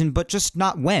 season, but just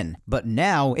not when. But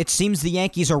now, it seems the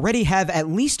Yankees already have at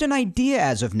least an idea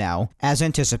as of now. As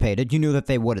anticipated, you knew that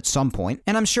they would at some point,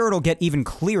 and I'm sure it'll get even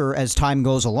clearer as time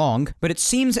goes along, but it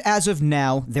seems as of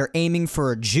now, they're aiming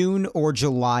for a June or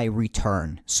July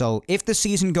return. So if the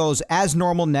season goes as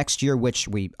normal next year, which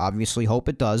we obviously hope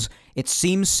it does, it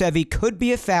seems Sevy could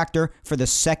be a factor for the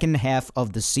second half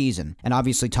of the season. And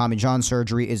obviously Tommy John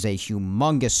surgery is a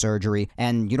humongous surgery,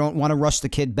 and you don't want to rush the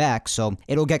kid back, so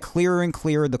it'll get clearer and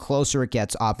clearer the closer it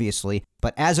gets, obviously.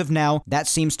 But as of now, that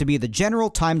seems to be the general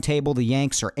timetable the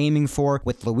Yanks are aiming for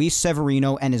with Luis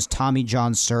Severino and his Tommy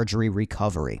John surgery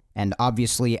recovery. And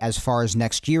obviously, as far as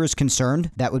next year is concerned,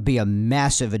 that would be a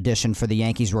massive addition for the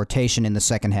Yankees' rotation in the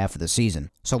second half of the season.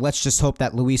 So let's just hope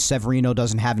that Luis Severino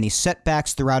doesn't have any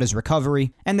setbacks throughout his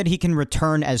recovery, and that he can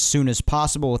return as soon as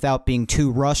possible without being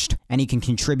too rushed, and he can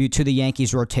contribute to the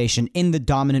Yankees' rotation in the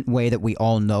dominant way that we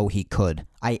all know he could.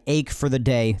 I ache for the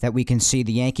day that we can see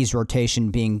the Yankees rotation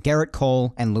being Garrett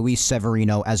Cole and Luis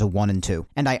Severino as a 1 and 2.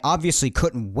 And I obviously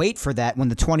couldn't wait for that when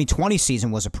the 2020 season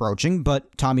was approaching,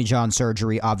 but Tommy John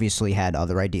surgery obviously had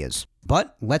other ideas.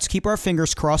 But let's keep our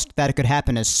fingers crossed that it could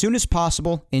happen as soon as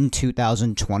possible in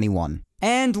 2021.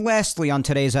 And lastly, on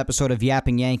today's episode of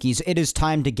Yapping Yankees, it is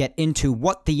time to get into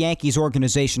what the Yankees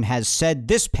organization has said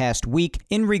this past week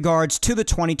in regards to the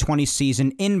 2020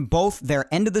 season in both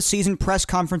their end-of-the-season press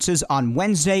conferences on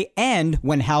Wednesday and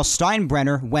when Hal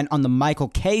Steinbrenner went on the Michael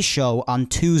Kay show on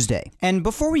Tuesday. And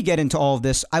before we get into all of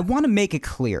this, I want to make it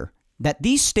clear that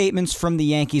these statements from the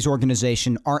Yankees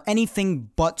organization are anything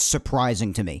but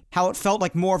surprising to me. How it felt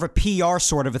like more of a PR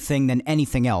sort of a thing than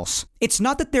anything else. It's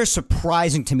not that they're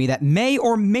surprising to me, that may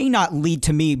or may not lead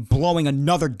to me blowing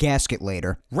another gasket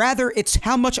later. Rather, it's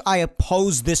how much I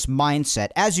oppose this mindset,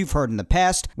 as you've heard in the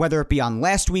past, whether it be on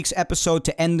last week's episode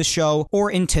to end the show,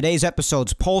 or in today's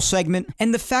episode's poll segment,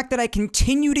 and the fact that I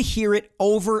continue to hear it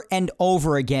over and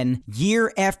over again,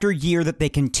 year after year, that they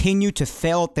continue to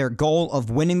fail at their goal of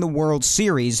winning the World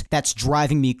Series, that's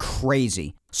driving me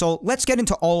crazy. So let's get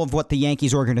into all of what the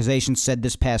Yankees organization said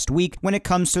this past week when it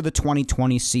comes to the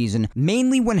 2020 season,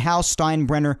 mainly when Hal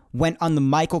Steinbrenner went on the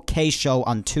Michael Kay show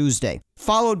on Tuesday,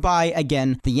 followed by,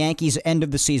 again, the Yankees'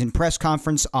 end-of-the-season press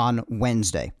conference on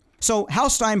Wednesday. So Hal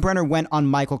Steinbrenner went on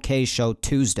Michael Kay's show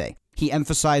Tuesday. He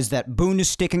emphasized that Boone is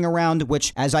sticking around,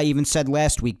 which, as I even said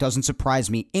last week, doesn't surprise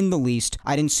me in the least.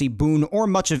 I didn't see Boone, or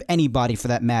much of anybody for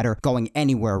that matter, going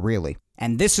anywhere really.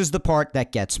 And this is the part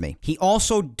that gets me. He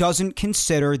also doesn't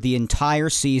consider the entire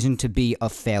season to be a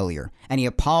failure, and he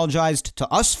apologized to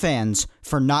us fans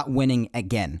for not winning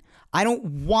again. I don't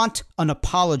want an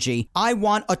apology. I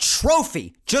want a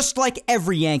trophy, just like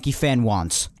every Yankee fan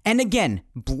wants. And again,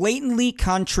 blatantly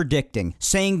contradicting,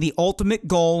 saying the ultimate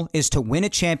goal is to win a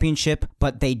championship,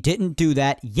 but they didn't do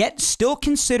that, yet still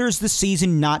considers the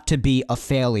season not to be a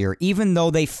failure, even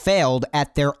though they failed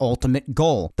at their ultimate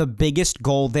goal. The biggest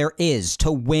goal there is,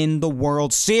 to win the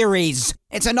World Series.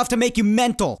 It's enough to make you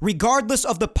mental. Regardless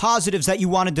of the positives that you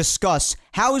want to discuss,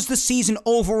 how is the season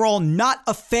overall not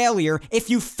a failure if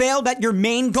you failed at your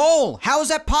main goal? How is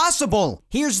that possible?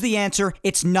 Here's the answer.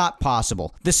 It's not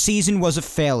possible. The season was a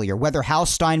failure, whether Hal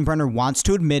Steinbrenner wants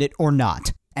to admit it or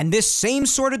not. And this same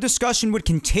sort of discussion would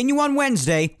continue on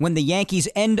Wednesday when the Yankees'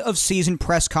 end-of-season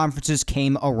press conferences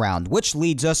came around, which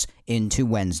leads us into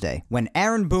Wednesday, when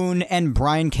Aaron Boone and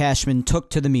Brian Cashman took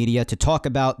to the media to talk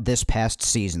about this past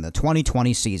season, the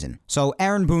 2020 season. So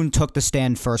Aaron Boone took the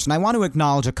stand first, and I want to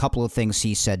acknowledge a couple of things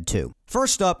he said too.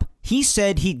 First up, he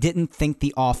said he didn't think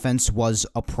the offense was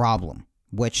a problem,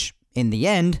 which, in the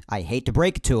end, I hate to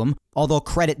break it to him, although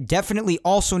credit definitely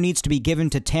also needs to be given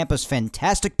to Tampa's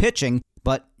fantastic pitching,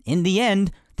 but in the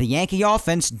end, the Yankee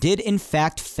offense did in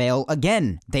fact fail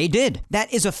again. They did.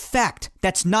 That is a fact.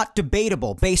 That's not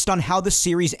debatable based on how the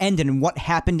series ended and what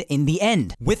happened in the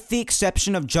end. With the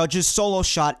exception of Judge's solo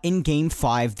shot in Game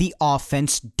 5, the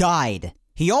offense died.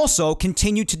 He also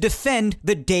continued to defend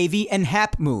the Davey and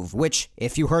Happ move, which,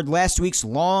 if you heard last week's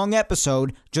long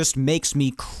episode, just makes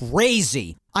me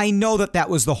crazy. I know that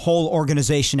was the whole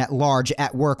organization at large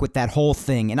at work with that whole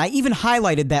thing, and I even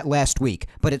highlighted that last week,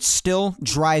 but it still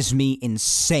drives me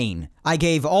insane. I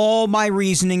gave all my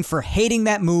reasoning for hating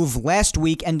that move last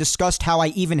week and discussed how I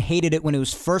even hated it when it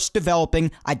was first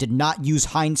developing. I did not use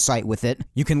hindsight with it.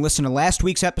 You can listen to last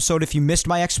week's episode if you missed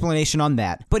my explanation on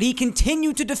that. But he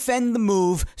continued to defend the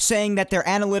move, saying that their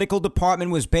analytical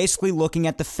department was basically looking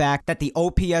at the fact that the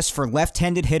OPS for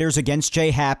left-handed hitters against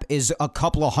J-Happ is a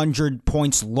couple of 100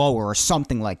 points lower or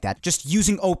something like that. Just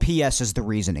using OPS as the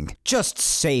reasoning. Just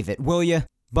save it, will you?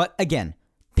 But again,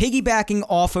 piggybacking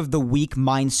off of the weak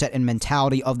mindset and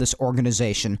mentality of this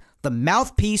organization, the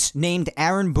mouthpiece named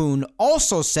Aaron Boone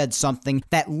also said something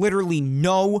that literally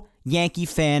no Yankee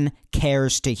fan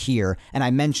cares to hear, and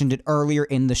I mentioned it earlier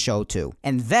in the show too.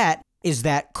 And that is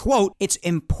that, quote, "It's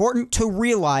important to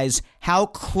realize how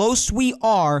close we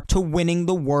are to winning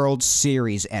the World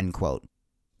Series," end quote.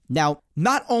 Now,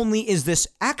 not only is this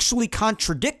actually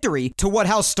contradictory to what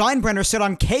Hal Steinbrenner said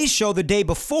on Kay's show the day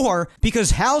before,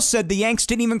 because Hal said the Yanks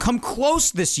didn't even come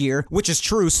close this year, which is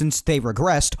true since they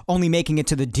regressed, only making it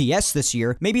to the DS this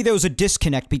year. Maybe there was a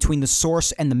disconnect between the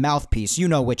source and the mouthpiece, you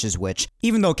know which is which,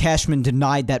 even though Cashman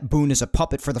denied that Boone is a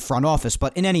puppet for the front office,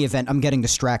 but in any event, I'm getting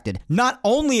distracted. Not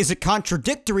only is it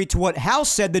contradictory to what Hal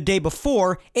said the day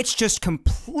before, it's just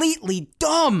completely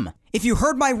dumb. If you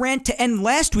heard my rant to end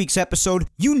last week's episode,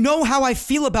 you know how I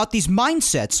feel about these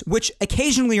mindsets, which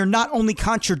occasionally are not only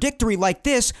contradictory like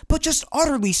this, but just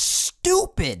utterly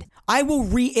stupid. I will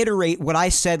reiterate what I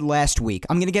said last week.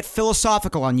 I'm going to get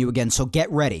philosophical on you again, so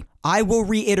get ready. I will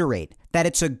reiterate that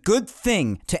it's a good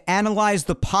thing to analyze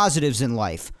the positives in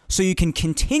life so you can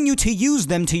continue to use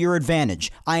them to your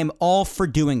advantage. I am all for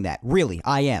doing that. Really,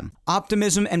 I am.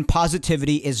 Optimism and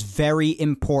positivity is very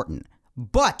important.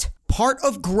 But part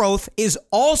of growth is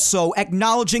also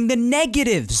acknowledging the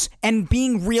negatives and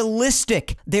being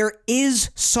realistic. There is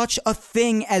such a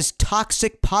thing as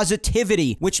toxic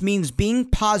positivity, which means being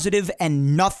positive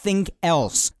and nothing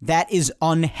else. That is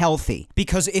unhealthy.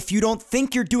 Because if you don't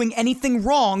think you're doing anything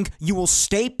wrong, you will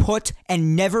stay put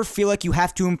and never feel like you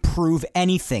have to improve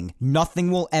anything.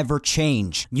 Nothing will ever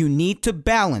change. You need to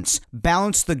balance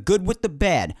the good with the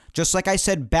bad. Just like I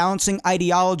said, balancing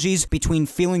ideologies between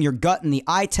feeling your gut and the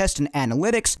eye test and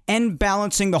analytics, and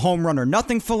balancing the home run or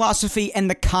nothing philosophy and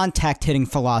the contact hitting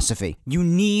philosophy. You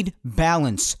need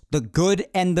balance, the good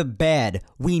and the bad.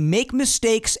 We make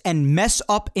mistakes and mess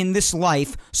up in this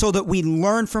life so that we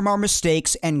learn from our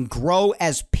mistakes and grow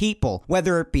as people,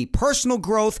 whether it be personal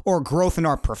growth or growth in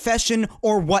our profession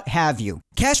or what have you.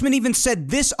 Cashman even said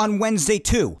this on Wednesday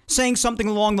too, saying something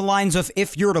along the lines of,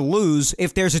 if you're to lose,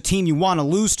 if there's a team you want to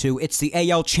lose to, it's the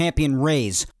AL champion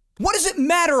Rays. What does it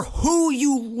matter who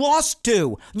you lost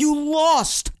to? You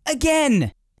lost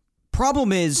again.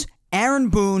 Problem is, Aaron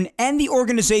Boone and the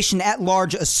organization at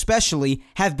large especially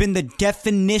have been the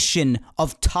definition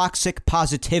of toxic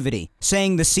positivity,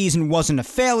 saying the season wasn't a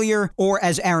failure, or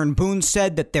as Aaron Boone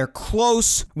said, that they're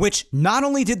close, which not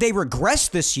only did they regress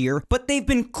this year, but they've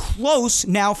been close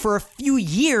now for a few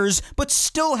years, but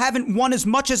still haven't won as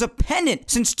much as a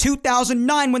pennant since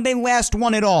 2009 when they last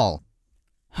won it all.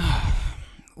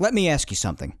 Let me ask you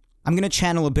something. I'm going to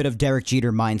channel a bit of Derek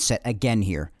Jeter mindset again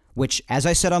here, which, as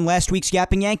I said on last week's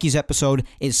Yapping Yankees episode,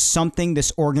 is something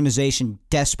this organization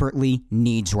desperately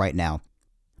needs right now.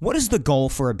 What is the goal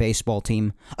for a baseball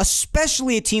team?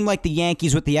 Especially a team like the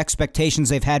Yankees with the expectations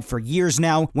they've had for years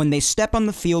now when they step on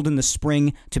the field in the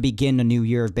spring to begin a new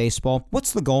year of baseball.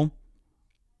 What's the goal?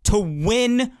 To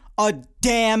win a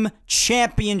damn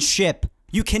championship.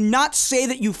 You cannot say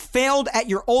that you failed at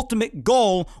your ultimate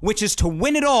goal, which is to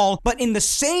win it all, but in the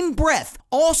same breath,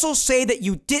 also say that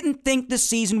you didn't think the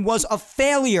season was a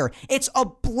failure. It's a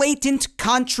blatant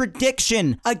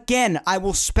contradiction. Again, I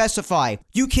will specify.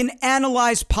 You can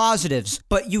analyze positives,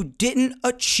 but you didn't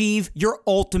achieve your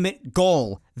ultimate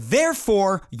goal.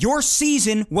 Therefore, your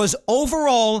season was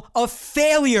overall a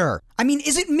failure. I mean,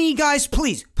 is it me, guys?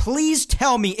 Please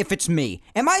tell me if it's me.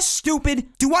 Am I stupid?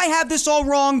 Do I have this all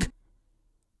wrong?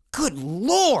 Good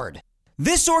Lord!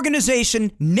 This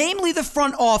organization, namely the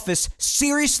front office,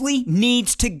 seriously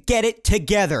needs to get it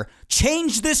together.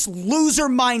 Change this loser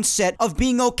mindset of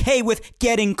being okay with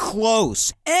getting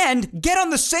close. And get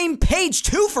on the same page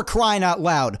too, for crying out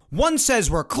loud. One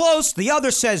says we're close, the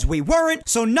other says we weren't.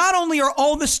 So not only are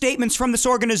all the statements from this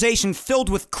organization filled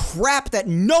with crap that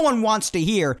no one wants to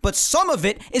hear, but some of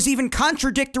it is even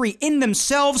contradictory in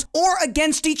themselves or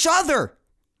against each other.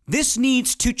 This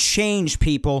needs to change,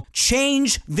 people.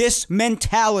 Change this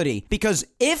mentality. Because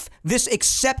if this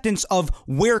acceptance of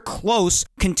we're close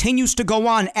continues to go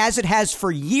on as it has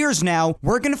for years now,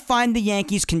 we're going to find the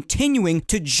Yankees continuing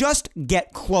to just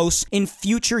get close in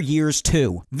future years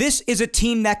too. This is a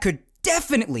team that could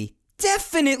definitely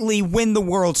win the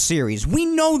World Series. We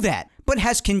know that. but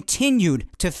has continued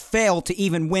to fail to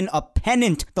even win a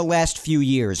pennant the last few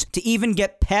years, to even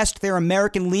get past their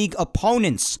American League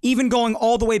opponents, even going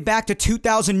all the way back to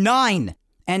 2009.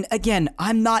 And again,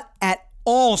 I'm not at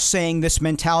all saying this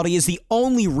mentality is the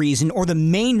only reason or the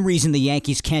main reason the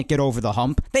Yankees can't get over the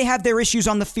hump. They have their issues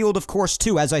on the field, of course,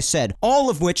 too, as I said, all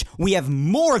of which we have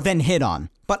more than hit on.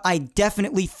 But I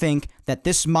definitely think that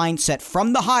this mindset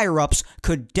from the higher-ups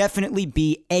could definitely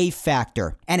be a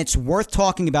factor. And it's worth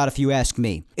talking about if you ask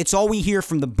me. It's all we hear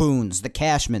from the Boones, the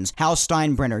Cashmans, Hal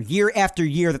Steinbrenner, year after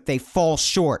year that they fall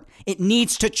short. It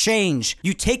needs to change.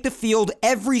 You take the field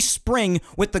every spring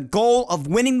with the goal of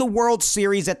winning the World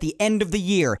Series at the end of the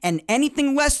year. And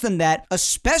anything less than that,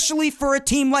 especially for a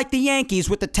team like the Yankees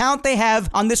with the talent they have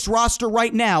on this roster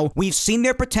right now, we've seen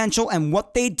their potential and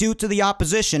what they do to the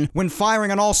opposition when firing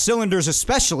on all cylinders,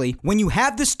 especially when you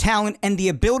have this talent and the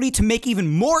ability to make even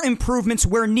more improvements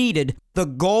where needed. The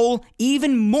goal,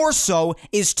 even more so,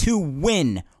 is to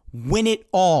win. Win it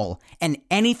all. And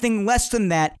anything less than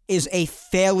that is a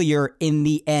failure in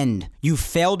the end. You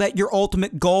failed at your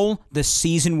ultimate goal, the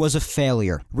season was a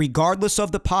failure. Regardless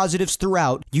of the positives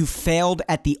throughout, you failed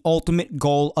at the ultimate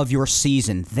goal of your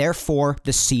season. Therefore,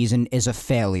 the season is a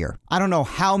failure. I don't know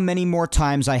how many more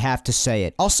times I have to say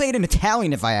it. I'll say it in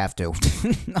Italian if I have to.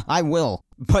 I will.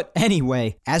 But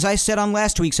anyway, as I said on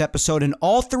last week's episode and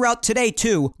all throughout today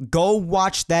too, go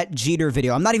watch that Jeter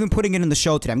video. I'm not even putting it in the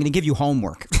show today. I'm going to give you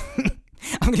homework.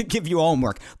 I'm going to give you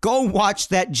homework. Go watch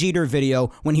that Jeter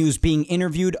video when he was being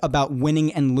interviewed about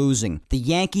winning and losing. The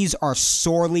Yankees are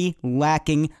sorely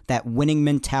lacking that winning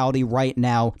mentality right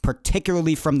now,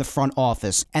 particularly from the front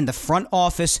office. And the front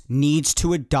office needs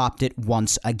to adopt it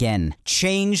once again.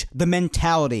 Change the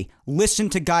mentality. Listen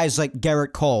to guys like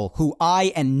Gerrit Cole, who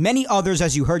I and many others,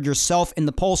 as you heard yourself in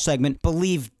the poll segment,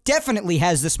 believe definitely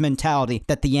has this mentality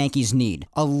that the Yankees need.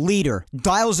 A leader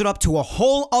dials it up to a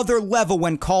whole other level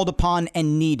when called upon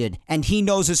and needed, and he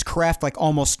knows his craft like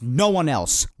almost no one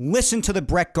else. Listen to the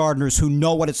Brett Gardners who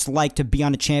know what it's like to be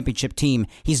on a championship team.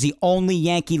 He's the only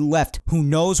Yankee left who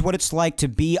knows what it's like to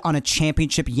be on a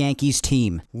championship Yankees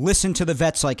team. Listen to the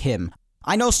vets like him.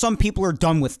 I know some people are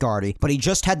done with Gardy, but he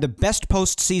just had the best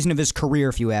postseason of his career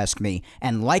if you ask me,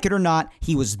 and like it or not,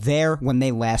 he was there when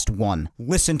they last won.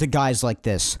 Listen to guys like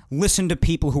this. Listen to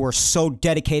people who are so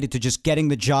dedicated to just getting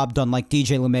the job done like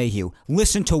DJ LeMahieu.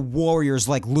 Listen to warriors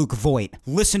like Luke Voit.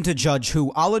 Listen to Judge,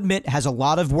 who I'll admit has a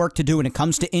lot of work to do when it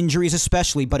comes to injuries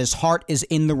especially, but his heart is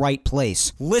in the right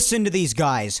place. Listen to these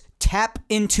guys. Tap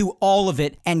into all of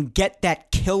it and get that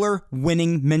killer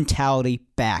winning mentality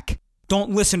back.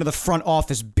 Don't listen to the front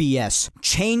office BS.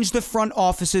 Change the front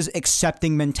office's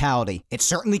accepting mentality. It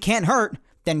certainly can't hurt.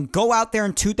 Then go out there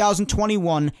in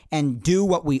 2021 and do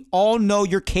what we all know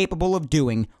you're capable of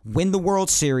doing. Win the World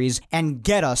Series and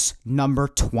get us number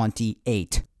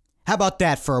 28. How about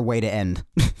that for a way to end?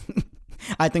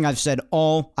 I think I've said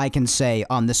all I can say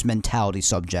on this mentality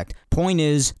subject. Point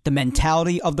is, the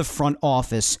mentality of the front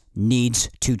office needs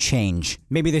to change.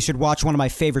 Maybe they should watch one of my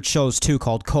favorite shows too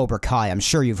called Cobra Kai. I'm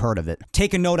sure you've heard of it.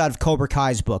 Take a note out of Cobra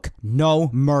Kai's book, No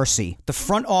Mercy. The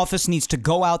front office needs to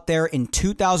go out there in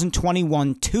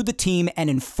 2021 to the team and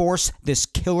enforce this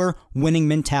killer winning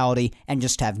mentality and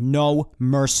just have no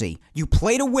mercy. You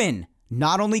play to win.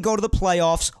 Not only go to the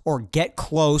playoffs or get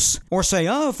close or say,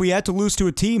 oh, if we had to lose to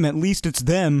a team, at least it's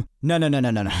them. No.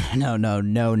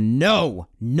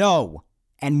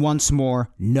 And once more,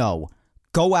 no.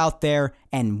 Go out there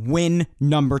and win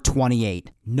number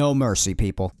 28. No mercy,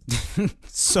 people.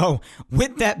 So,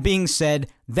 with that being said,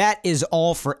 that is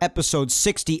all for episode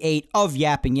 68 of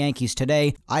Yapping Yankees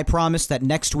today. I promise that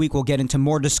next week we'll get into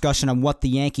more discussion on what the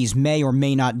Yankees may or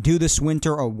may not do this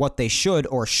winter or what they should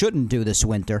or shouldn't do this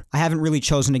winter. I haven't really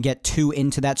chosen to get too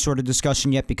into that sort of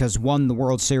discussion yet because one, the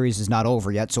World Series is not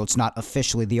over yet, so it's not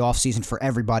officially the offseason for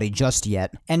everybody just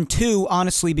yet. And two,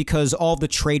 honestly, because all the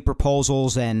trade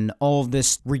proposals and all of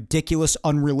this ridiculous,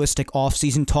 unrealistic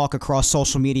offseason talk across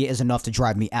social media is enough to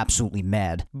drive me absolutely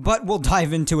mad. But we'll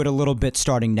dive into it a little bit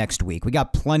starting next week. We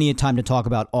got plenty of time to talk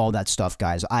about all that stuff,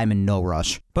 guys. I'm in no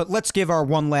rush. But let's give our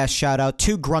one last shout out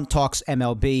to Grunt Talks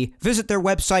MLB. Visit their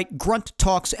website,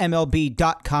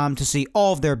 grunttalksmlb.com, to see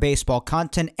all of their baseball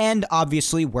content and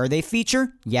obviously where they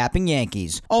feature Yapping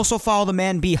Yankees. Also follow the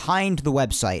man behind the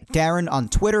website, Darren, on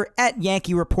Twitter at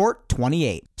Yankee Report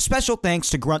 28. Special thanks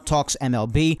to Grunt Talks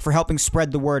MLB for helping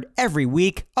spread the word every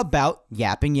week about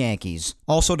Yapping Yankees.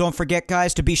 Also, don't forget,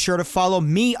 guys, to be sure to follow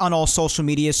me on all social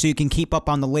media so you can keep up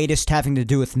on the latest having to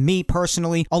do with me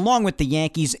personally, along with the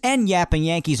Yankees and Yapping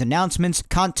Yankees announcements,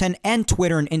 content, and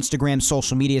Twitter and Instagram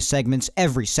social media segments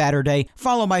every Saturday.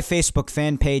 Follow my Facebook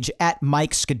fan page at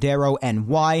Mike Scudero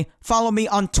NY. Follow me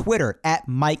on Twitter at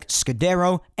Mike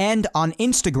Scudero and on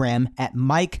Instagram at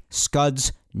Mike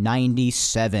Scuds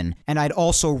 97. And I'd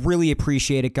also really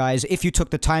appreciate it, guys, if you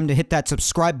took the time to hit that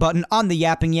subscribe button on the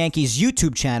Yapping Yankees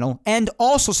YouTube channel, and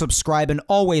also subscribe and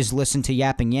always listen to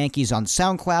Yapping Yankees on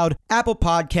SoundCloud, Apple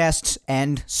Podcasts,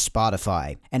 and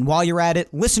Spotify. And while you're at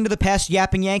it, listen to the past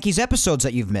Yapping Yankees episodes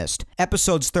that you've missed.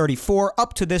 Episodes 34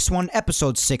 up to this one,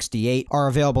 episode 68, are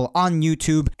available on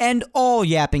YouTube, and all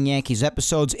Yapping Yankees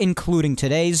episodes, including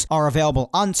today's, are available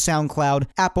on SoundCloud,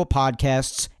 Apple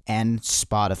Podcasts, and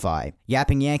Spotify.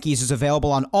 Yapping Yankees is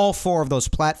available on all 4 of those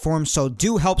platforms, so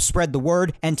do help spread the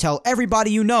word and tell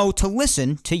everybody you know to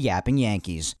listen to Yapping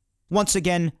Yankees. Once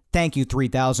again, thank you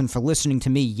 3000 for listening to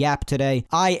me yap today.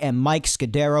 I am Mike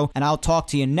Scudero, and I'll talk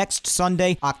to you next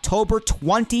Sunday, October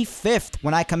 25th,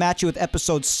 when I come at you with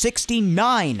episode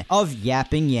 69 of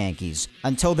Yapping Yankees.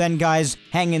 Until then, guys,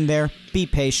 hang in there, be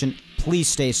patient, please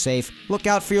stay safe, look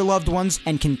out for your loved ones,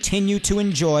 and continue to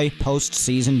enjoy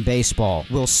postseason baseball.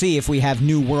 We'll see if we have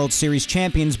new World Series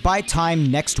champions by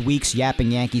time next week's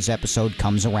Yapping Yankees episode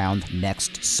comes around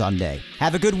next Sunday.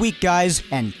 Have a good week, guys,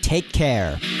 and take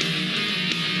care.